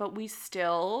sleeping, but we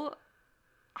still,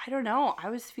 I don't know.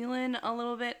 I was feeling a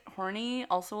little bit horny,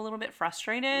 also a little bit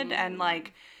frustrated. And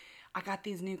like, I got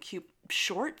these new cute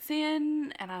shorts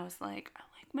in, and I was like, I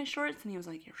like my shorts. And he was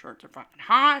like, your shorts are fucking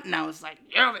hot. And I was like,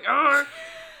 yeah, they are.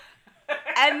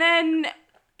 And then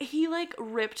he like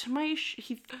ripped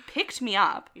he picked me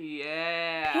up.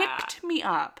 Yeah. Picked me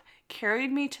up,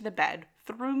 carried me to the bed,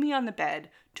 threw me on the bed,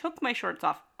 took my shorts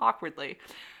off awkwardly,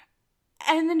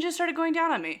 and then just started going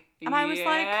down on me. And I was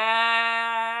like,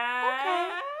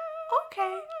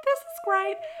 okay, this is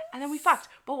great. And then we fucked.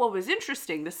 But what was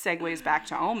interesting, this segues back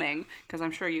to oming, because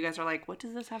I'm sure you guys are like, what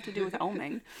does this have to do with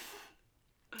oming?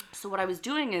 So what I was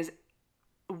doing is,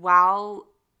 while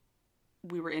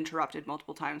we were interrupted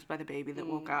multiple times by the baby that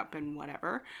woke up and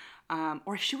whatever.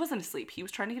 Or she wasn't asleep. He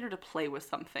was trying to get her to play with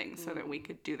something so that we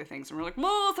could do the things. And we're like,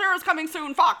 well, Sarah's coming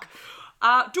soon, fuck.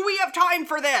 Do we have time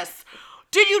for this?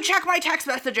 Did you check my text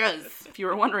messages? If you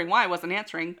were wondering why I wasn't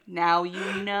answering, now you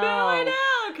know. Now I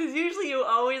know, because usually you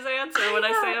always answer when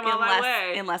I say I'm on my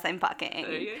way. Unless I'm fucking.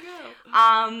 There you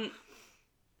go.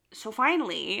 So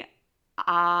finally,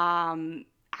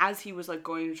 as he was like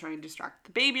going to try and distract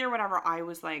the baby or whatever, I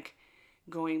was like,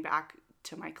 going back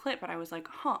to my clip, and I was like,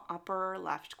 upper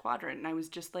left quadrant, and I was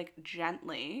just like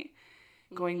gently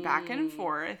going back and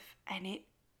forth, and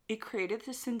it created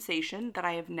this sensation that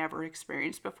I have never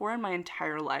experienced before in my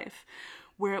entire life,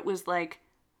 where it was like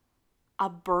a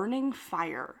burning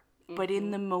fire, but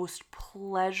in the most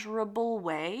pleasurable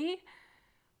way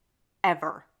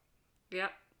ever.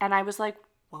 Yep. And I was like,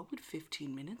 what would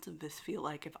 15 minutes of this feel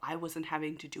like if I wasn't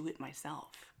having to do it myself?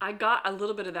 I got a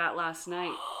little bit of that last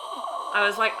night. I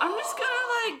was like, I'm just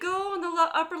gonna like go in the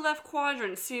upper left quadrant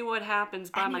and see what happens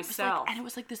by myself. And it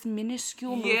was like this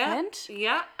minuscule Yeah, movement.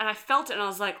 yeah, and I felt it, and I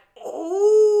was like,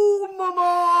 "Oh,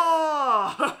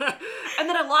 mama!" And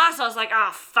then at last, I was like,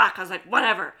 "Ah, fuck!" I was like,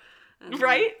 "Whatever." And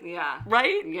Right? Yeah.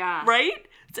 Right? Yeah. Right?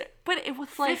 But it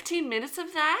was like 15 minutes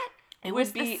of that It would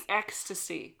was be this-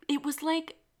 ecstasy. it was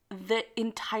like the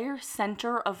entire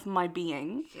center of my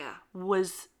being Yeah.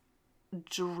 was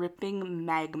dripping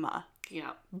magma,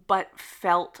 Yeah. but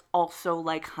felt also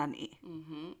like honey.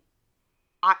 Mm-hmm.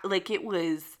 Like it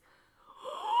was.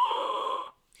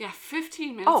 Yeah,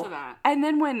 15 minutes of that. and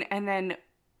then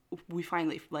we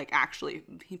finally, like, actually,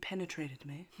 he penetrated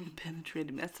me.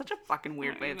 That's such a fucking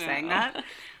weird way of saying that.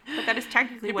 But that is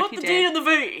technically what Put he the did. D in the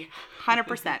V.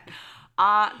 100%.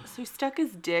 So he stuck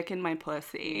his dick in my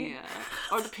pussy. Yeah.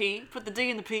 Or the P. Put the D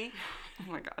in the P. Oh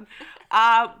my god.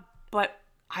 But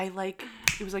I, like,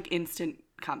 it was like instant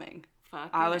coming. Fuck.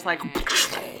 I was like,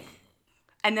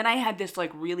 and then I had this,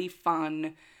 like, really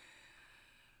fun,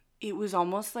 it was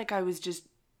almost like I was just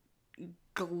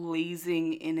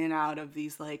glazing in and out of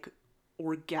these, like,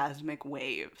 orgasmic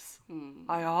waves.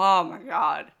 Like, oh my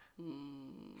god. It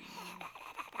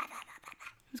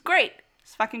was great.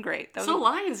 It's fucking great. That was So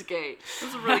Lionsgate. that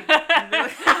was a really,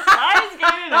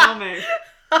 Lionsgate and Homie.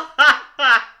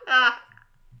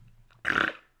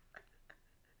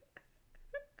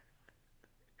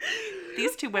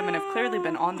 these two women have clearly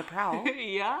been on the prowl.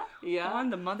 Yeah. Yeah. On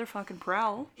the motherfucking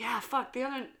prowl. Yeah, fuck. The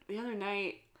other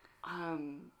night,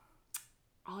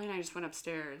 Ollie and I just went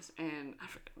upstairs, and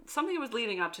something was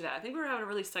leading up to that. I think we were having a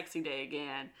really sexy day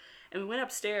again, and we went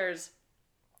upstairs,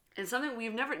 and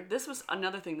this was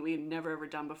another thing that we had never ever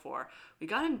done before. We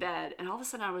got in bed, and all of a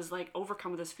sudden I was like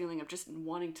overcome with this feeling of just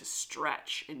wanting to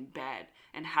stretch in bed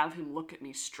and have him look at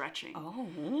me stretching.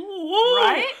 Oh.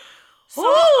 Right? So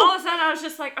all of a sudden I was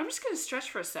just like, I'm just going to stretch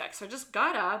for a sec. So I just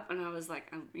got up and I was like,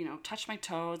 touched my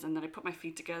toes, and then I put my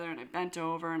feet together and I bent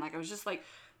over, and like I was just like,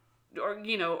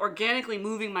 organically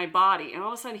moving my body. And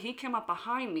all of a sudden he came up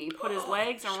behind me, put his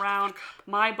legs around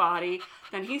my body.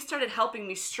 Then he started helping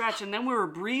me stretch, and then we were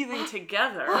breathing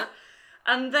together.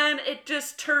 And then it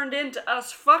just turned into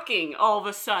us fucking all of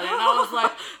a sudden. And I was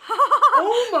like,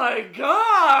 oh my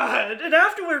god. And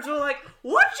afterwards we were like,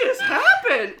 what just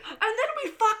happened? And then we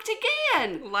fucked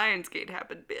again. Lionsgate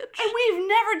happened, bitch. And we've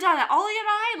never done that. Ollie and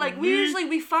I, like,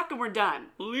 we fuck and we're done.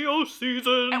 Leo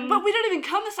season. But we didn't even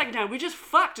come the second time. We just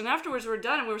fucked, and afterwards we were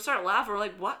done, and we started laughing. We're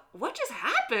like, what just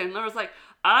happened? And I was like,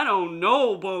 I don't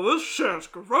know, but this shit's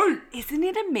great. Isn't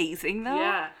it amazing,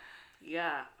 though?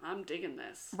 Yeah, I'm digging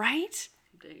this. Right?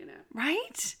 I'm digging it.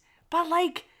 Right? But,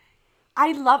 like,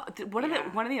 I love one of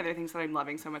the other things that I'm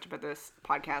loving so much about this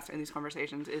podcast and these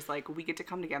conversations is, like, we get to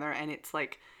come together, and it's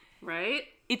like, right?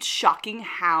 It's shocking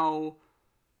how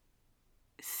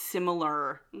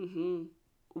similar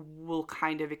we'll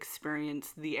kind of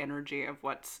experience the energy of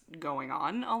what's going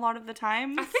on a lot of the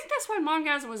time. I think that's why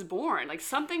Mongasm was born. Like,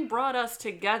 something brought us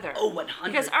together. Oh, 100%.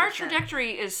 Because our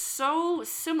trajectory is so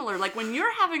similar. Like, when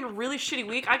you're having a really shitty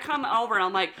week, I come over and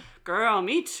I'm like, girl,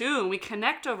 me too. And we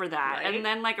connect over that. Right. And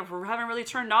then, like, if we're having a really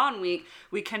turned on week,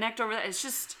 we connect over that. It's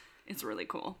just... It's really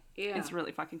cool. Yeah. It's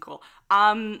really fucking cool.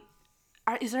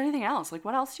 Is there anything else? Like,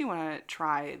 what else do you want to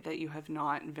try that you have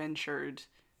not ventured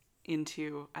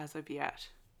into as of yet?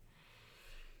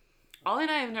 Ollie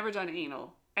and I have never done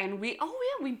anal. And we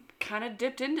kind of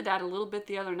dipped into that a little bit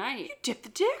the other night. You dipped the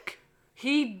dick?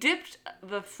 He dipped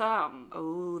the thumb.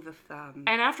 Oh, the thumb.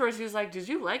 And afterwards he was like, did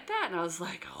you like that? And I was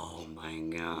like, oh my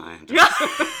god.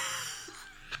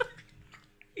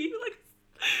 You look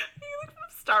from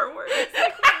Star Wars.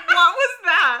 Like, what was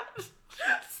that?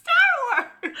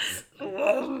 Star Wars!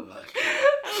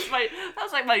 that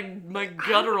was like my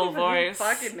guttural voice.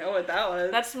 Fucking know what that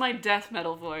was. That's my death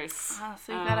metal voice. So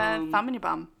you got a thumb in your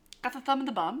bum. Got the thumb in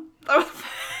the bum. Oh.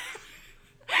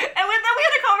 And then we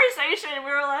had a conversation, and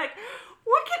we were like,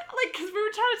 because we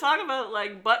were trying to talk about,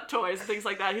 like, butt toys and things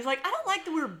like that. He's like, I don't like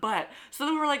the word butt. So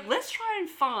then we were like, let's try and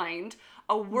find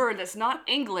a word that's not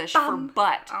English for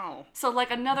butt. Oh. So,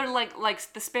 like, another, like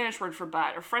the Spanish word for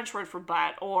butt, or French word for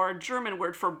butt, or German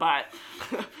word for butt.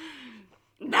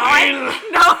 Now I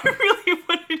really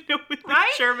want to know what the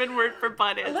Right? German word for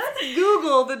butt is. Let's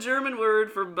Google the German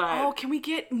word for butt. Oh, can we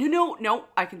get... No.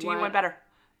 I can do you What? one better.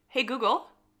 Hey, Google.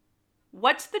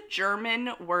 What's the German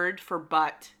word for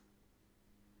butt?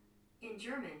 In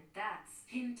German, that's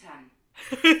Hintern.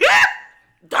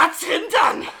 Das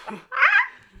Hintern!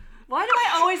 Why do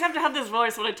I always have to have this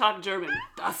voice when I talk German?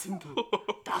 Das Hintern.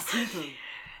 Das Hintern.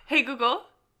 Hey Google,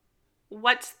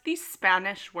 what's the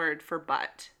Spanish word for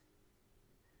butt?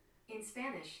 in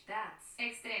Spanish, that's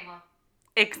Extremo.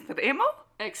 Extremo?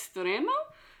 Extremo?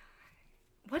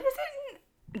 What is it?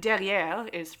 Derrière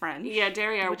is French. Yeah,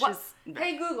 derrière. Which What- is...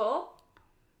 Hey Google,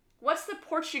 what's the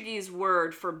Portuguese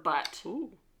word for butt?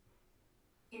 Ooh.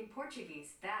 in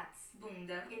Portuguese, that's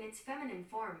bunda in its feminine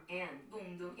form and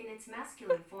bundo in its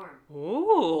masculine form.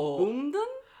 Ooh. Boomden?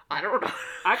 I don't know.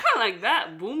 I kind of like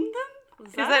that. Boomden?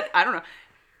 Is that... I don't know.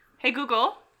 Hey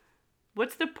Google,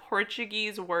 what's the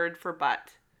Portuguese word for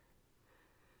butt?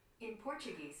 In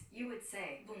Portuguese, you would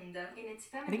say bunda in its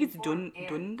feminine think it's form and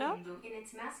dunda? bundo in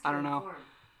its masculine I don't know. form.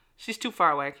 She's too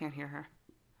far away. I can't hear her.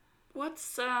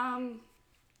 What's another?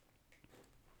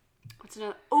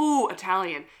 Ooh,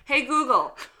 Italian. Hey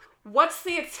Google, what's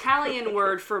the Italian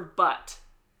word for butt?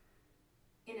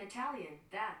 In Italian,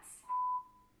 that's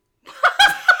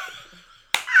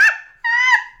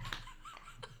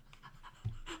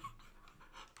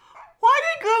Why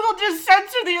did Google just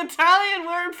censor the Italian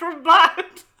word for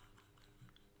butt?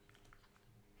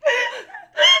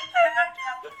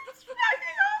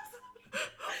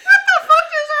 What the fuck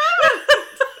just happened?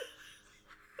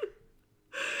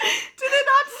 Did it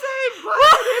not say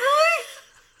butt in Italy?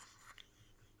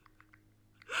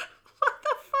 What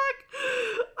the fuck?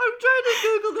 I'm trying to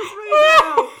Google this right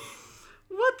now.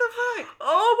 What the fuck?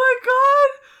 Oh my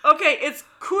god. Okay, it's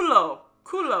culo.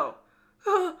 Culo.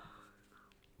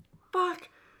 Fuck.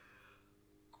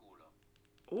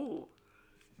 Ooh.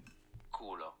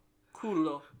 Culo.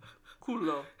 Culo.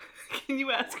 Culo. Can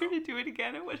you ask her to do it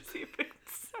again? I want to see if it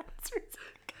censors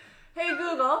it. Hey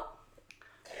Google,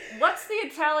 what's the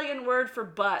Italian word for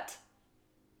butt?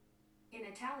 in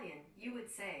Italian, you would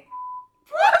say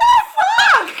What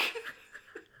the fuck?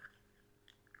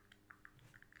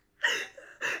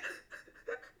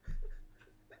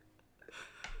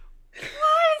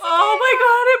 Oh my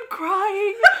god, I'm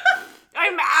crying.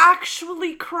 I'm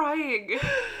actually crying.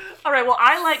 All right, well,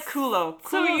 I like culo.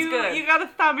 So Culo's good. you got a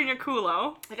thumb in your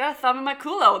culo, I got a thumb in my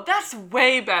culo. That's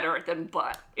way better than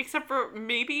butt. except for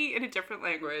maybe in a different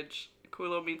language.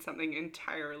 Culo means something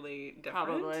entirely different.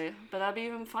 Probably, but that'd be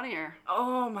even funnier.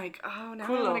 Oh my god! Oh, now I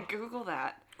Culo. want to Google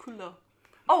that. Culo.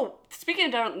 Oh,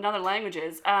 speaking of other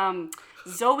languages,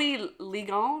 Zoe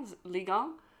Ligon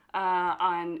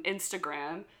on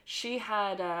Instagram, she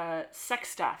had sex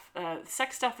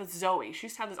stuff with Zoe. She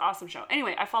used to have this awesome show.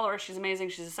 Anyway, I follow her. She's amazing.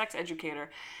 She's a sex educator.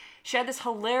 She had this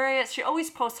hilarious. She always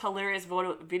posts hilarious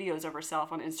videos of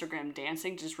herself on Instagram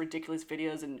dancing, just ridiculous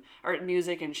videos or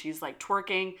music, and she's like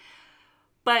twerking.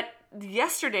 But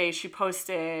yesterday she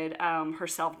posted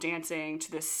herself dancing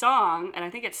to this song, and I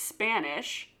think it's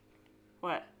Spanish.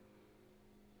 What?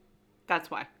 That's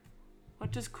why.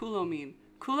 What does culo mean?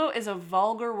 Culo is a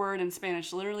vulgar word in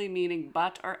Spanish, literally meaning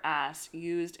butt or ass,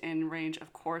 used in range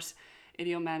of coarse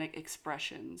idiomatic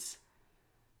expressions.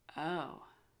 Oh.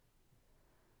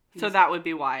 So that would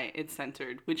be why it's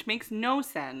censored, which makes no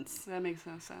sense. That makes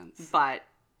no sense. But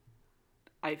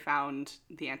I found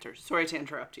the answer. Sorry to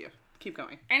interrupt you. Keep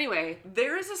going. Anyway,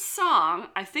 there is a song,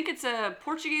 I think it's a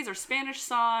Portuguese or Spanish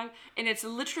song, and it's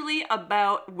literally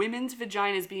about women's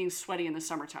vaginas being sweaty in the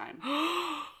summertime.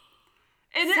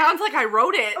 And it Sounds like I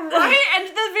wrote it. right? And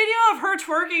the video of her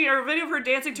twerking or video of her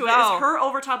dancing to it No. is her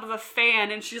over top of a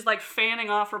fan, and she's like fanning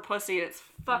off her pussy. It's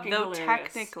fucking Though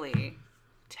hilarious.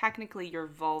 technically your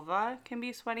vulva can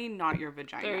be sweaty, not your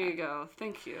vagina. There you go.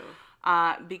 Thank you.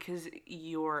 Because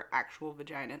your actual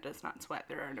vagina does not sweat.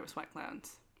 There are no sweat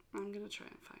glands. I'm gonna try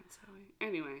and find Zoe.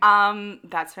 Anyway,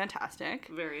 That's fantastic.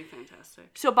 very fantastic.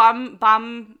 So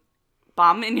bomb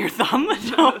in your thumb?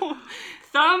 No.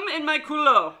 Thumb in my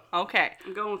culo. Okay.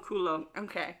 I'm going with culo.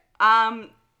 Okay.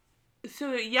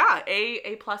 So yeah,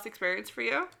 A plus experience for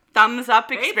you. Thumbs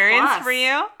up experience A+. for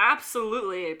you.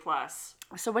 Absolutely A+.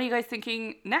 So what are you guys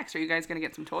thinking next? Are you guys gonna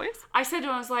get some toys? I said to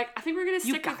him, I was like, I think we're gonna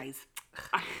You stick with... guys.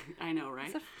 I know,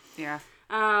 right? Yeah.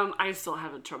 I still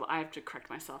have trouble. I have to correct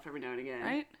myself every now and again.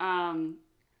 Right.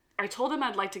 I told him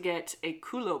I'd like to get a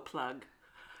culo plug.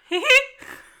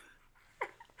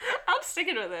 I'm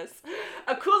sticking with this.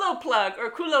 A culo plug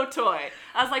or culo toy.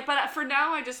 I was like, but for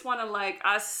now, I just want to like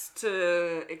us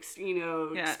to,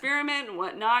 Yeah. experiment and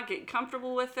whatnot, get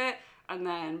comfortable with it, and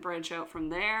then branch out from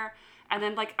there. And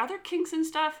then like other kinks and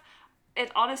stuff,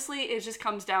 it just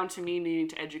comes down to me needing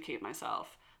to educate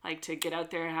myself, like to get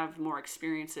out there and have more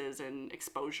experiences and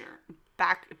exposure.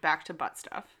 Back to butt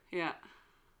stuff Yeah,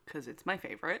 because it's my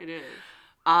favorite. it is.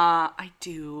 I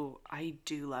do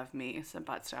love me some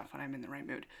butt stuff when I'm in the right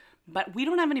mood. But we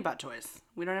don't have any butt toys.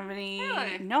 We don't have any.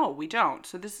 Really? No, we don't.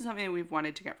 So this is something that we've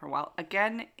wanted to get for a while.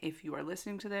 Again, if you are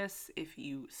listening to this, if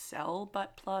you sell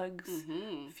butt plugs,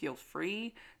 feel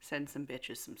free. Send some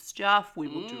bitches some stuff. We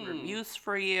will do reviews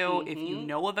for you. If you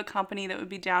know of a company that would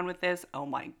be down with this, oh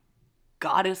my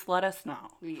goddess, let us know.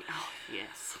 Oh,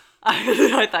 yes.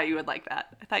 I thought you would like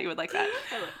that. I like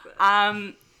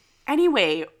that.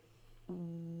 Anyway,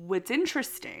 what's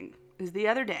interesting is the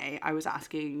other day I was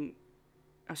talking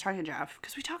to Jeff,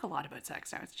 because we talk a lot about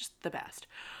sex now. It's just the best.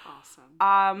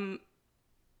 Awesome.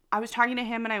 I was talking to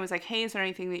him and I was like, hey, is there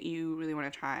anything that you really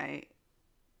want to try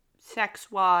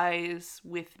sex-wise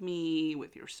with me,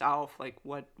 with yourself? Like,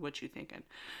 what you thinking?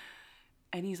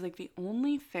 And he's like, the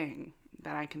only thing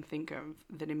that I can think of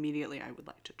that immediately I would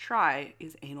like to try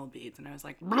is anal beads. And I was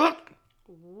like,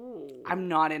 I'm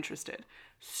not interested.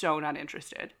 So not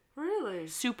interested. Really?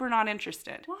 Super not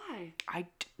interested. Why?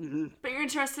 But you're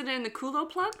interested in the Kulo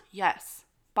plug? Yes.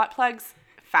 Butt plugs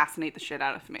fascinate the shit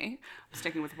out of me. I'm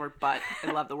sticking with the word butt.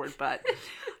 I love the word butt.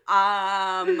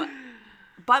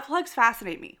 Butt plugs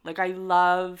fascinate me. Like, I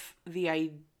love the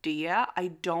idea. I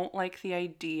don't like the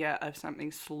idea of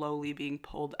something slowly being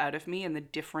pulled out of me and the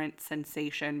different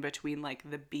sensation between, like,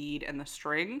 the bead and the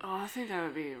string. Oh, I think that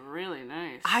would be really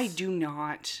nice. I do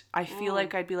not. I feel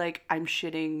like I'd be like, I'm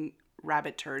shitting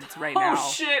rabbit turds right now.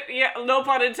 Oh shit, yeah, no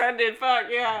pun intended, fuck,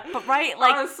 yeah. But right,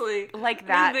 like, honestly, like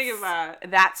I didn't think of that.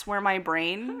 That's where my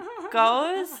brain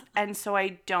goes, and so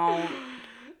I don't.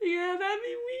 Yeah, that'd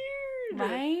be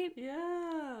weird. Right?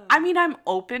 Yeah. I mean, I'm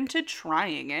open to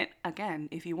trying it. Again,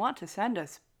 if you want to send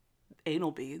us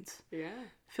anal beads, Yeah.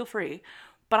 feel free.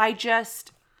 But I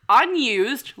just,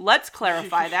 unused, let's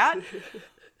clarify that.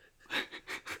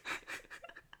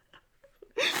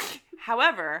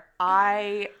 However,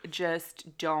 I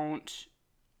just don't,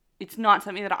 it's not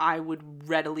something that I would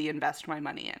readily invest my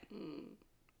money in.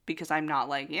 Because I'm not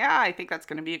like, yeah, I think that's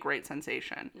going to be a great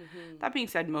sensation. That being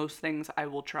said, most things I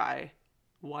will try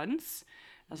once,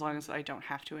 as long as I don't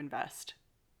have to invest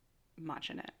much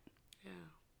in it. Yeah.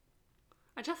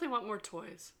 I definitely want more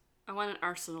toys. I want an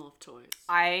arsenal of toys.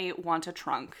 I want a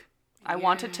trunk. I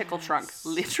want a tickle trunk.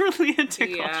 Literally a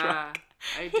tickle trunk.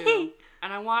 I do.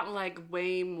 And I want like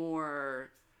way more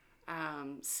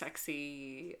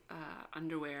sexy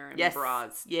underwear and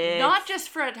bras. Yes. Not just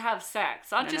for it to have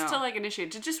sex. Not just to like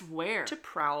initiate. To just wear. To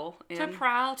prowl.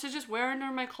 To just wear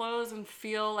under my clothes and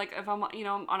feel like if I'm, you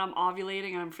know, and I'm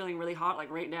ovulating and I'm feeling really hot like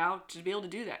right now, to be able to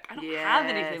do that. I don't have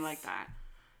anything like that.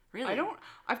 Really.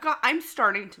 I'm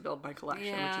starting to build my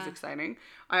collection, which is Yeah. exciting.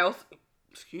 I also,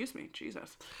 excuse me,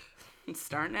 Jesus. I'm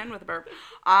starting to end with a burp.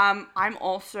 I'm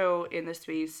also in this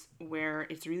space where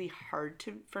it's really hard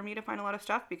for me to find a lot of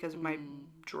stuff because of my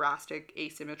drastic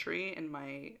asymmetry in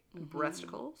my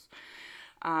breasticles.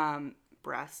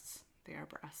 Breasts. They are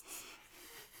breasts.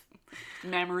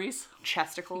 Memories.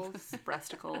 Chesticles.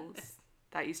 Breasticles.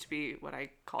 That used to be what I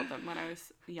called them when I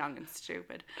was young and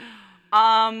stupid.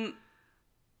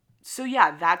 So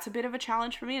yeah, that's a bit of a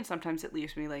challenge for me, and sometimes it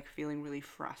leaves me like feeling really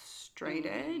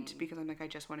frustrated because I'm like, I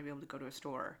just want to be able to go to a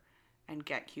store and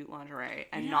get cute lingerie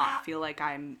and not feel like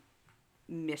I'm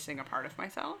missing a part of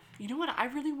myself. You know what I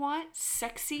really want?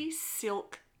 Sexy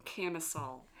silk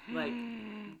camisole. Like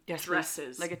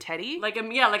dresses. Like a teddy? Like a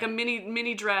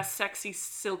mini dress, sexy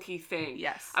silky thing.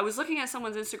 Yes. I was looking at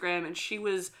someone's Instagram and she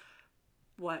was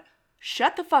what?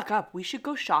 Shut the fuck up. We should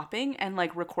go shopping and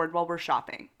like record while we're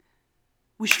shopping.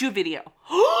 We should do a video.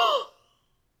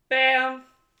 Bam.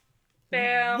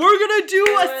 Bam. We're gonna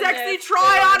do a sexy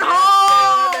try on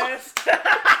haul.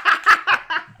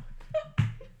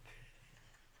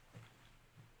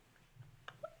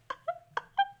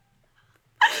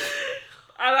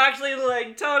 I'm actually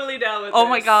like totally down with Oh this.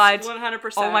 my god.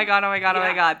 100%. Oh my god, oh my god, oh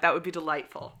my god. That would be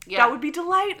delightful. Yeah. That would be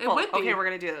delightful. It would be. Okay, we're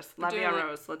gonna do this. La doing Vie it.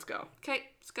 Rose. Let's go. Okay,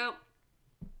 let's go.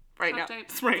 Right now.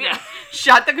 Update. Right Yeah. now.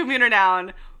 Shut the computer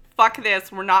down. Fuck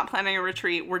this. We're not planning a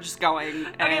retreat. We're just going.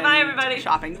 Okay, bye everybody.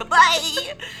 Shopping.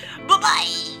 Bye-bye. Bye-bye.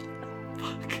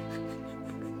 Fuck.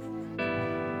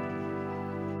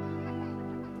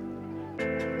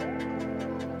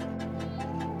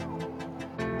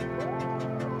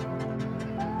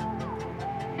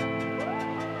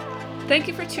 Thank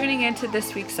you for tuning in to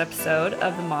this week's episode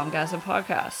of the Momgasm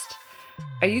Podcast.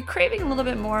 Are you craving a little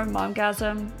bit more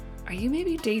Momgasm? Are you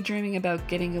maybe daydreaming about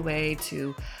getting away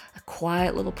to a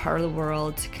quiet little part of the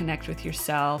world to connect with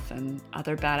yourself and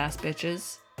other badass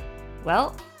bitches?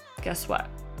 Well, guess what?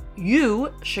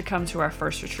 You should come to our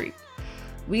first retreat.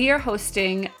 We are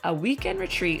hosting a weekend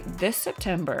retreat this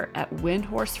September at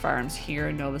Windhorse Farms here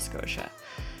in Nova Scotia.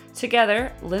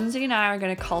 Together, Lindsay and I are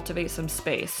going to cultivate some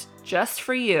space just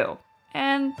for you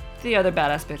and the other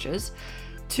badass bitches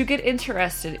to get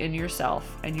interested in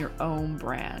yourself and your own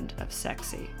brand of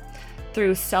sexy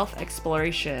through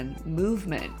self-exploration,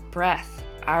 movement, breath,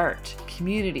 art,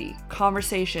 community,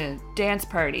 conversation, dance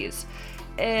parties,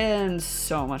 and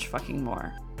so much fucking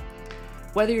more.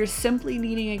 Whether you're simply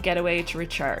needing a getaway to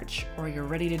recharge or you're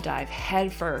ready to dive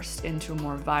headfirst into a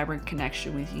more vibrant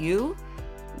connection with you,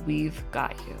 we've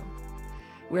got you.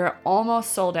 We're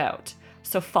almost sold out,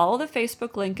 so follow the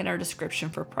Facebook link in our description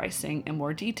for pricing and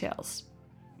more details.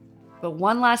 But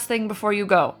one last thing before you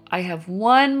go, I have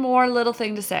one more little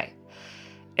thing to say.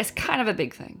 It's kind of a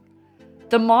big thing.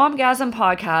 The Momgasm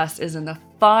podcast is in the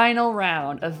final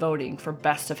round of voting for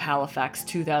Best of Halifax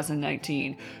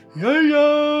 2019.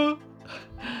 Yeah!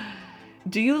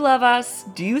 Do you love us?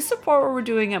 Do you support what we're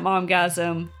doing at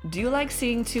Momgasm? Do you like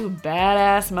seeing two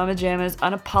badass mama jammas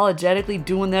unapologetically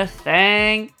doing their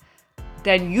thing?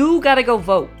 Then you gotta go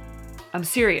vote. I'm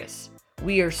serious.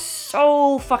 We are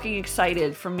so fucking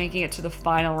excited for making it to the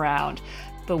final round,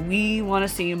 but we want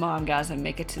to see Momgasm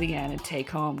make it to the end and take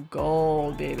home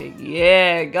gold, baby.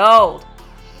 Yeah, gold.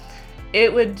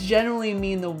 It would genuinely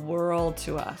mean the world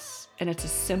to us. And it's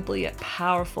simply a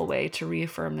powerful way to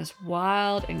reaffirm this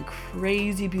wild and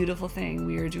crazy beautiful thing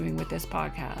we are doing with this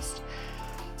podcast.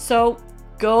 So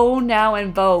go now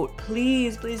and vote.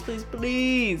 Please, please, please,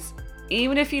 please.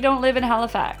 Even if you don't live in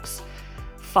Halifax,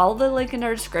 follow the link in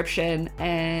our description.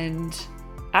 And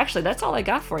actually, that's all I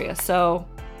got for you. So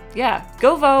yeah,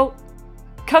 go vote,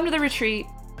 come to the retreat,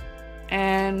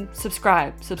 and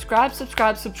subscribe,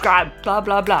 blah,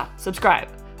 blah, blah, subscribe.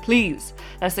 Please.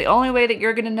 That's the only way that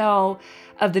you're going to know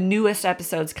of the newest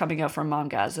episodes coming out from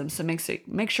Momgasm. So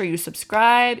make sure you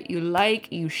subscribe, you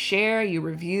like, you share, you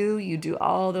review, you do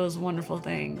all those wonderful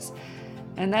things.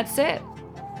 And that's it.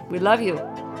 We love you.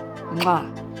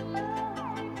 Mwah.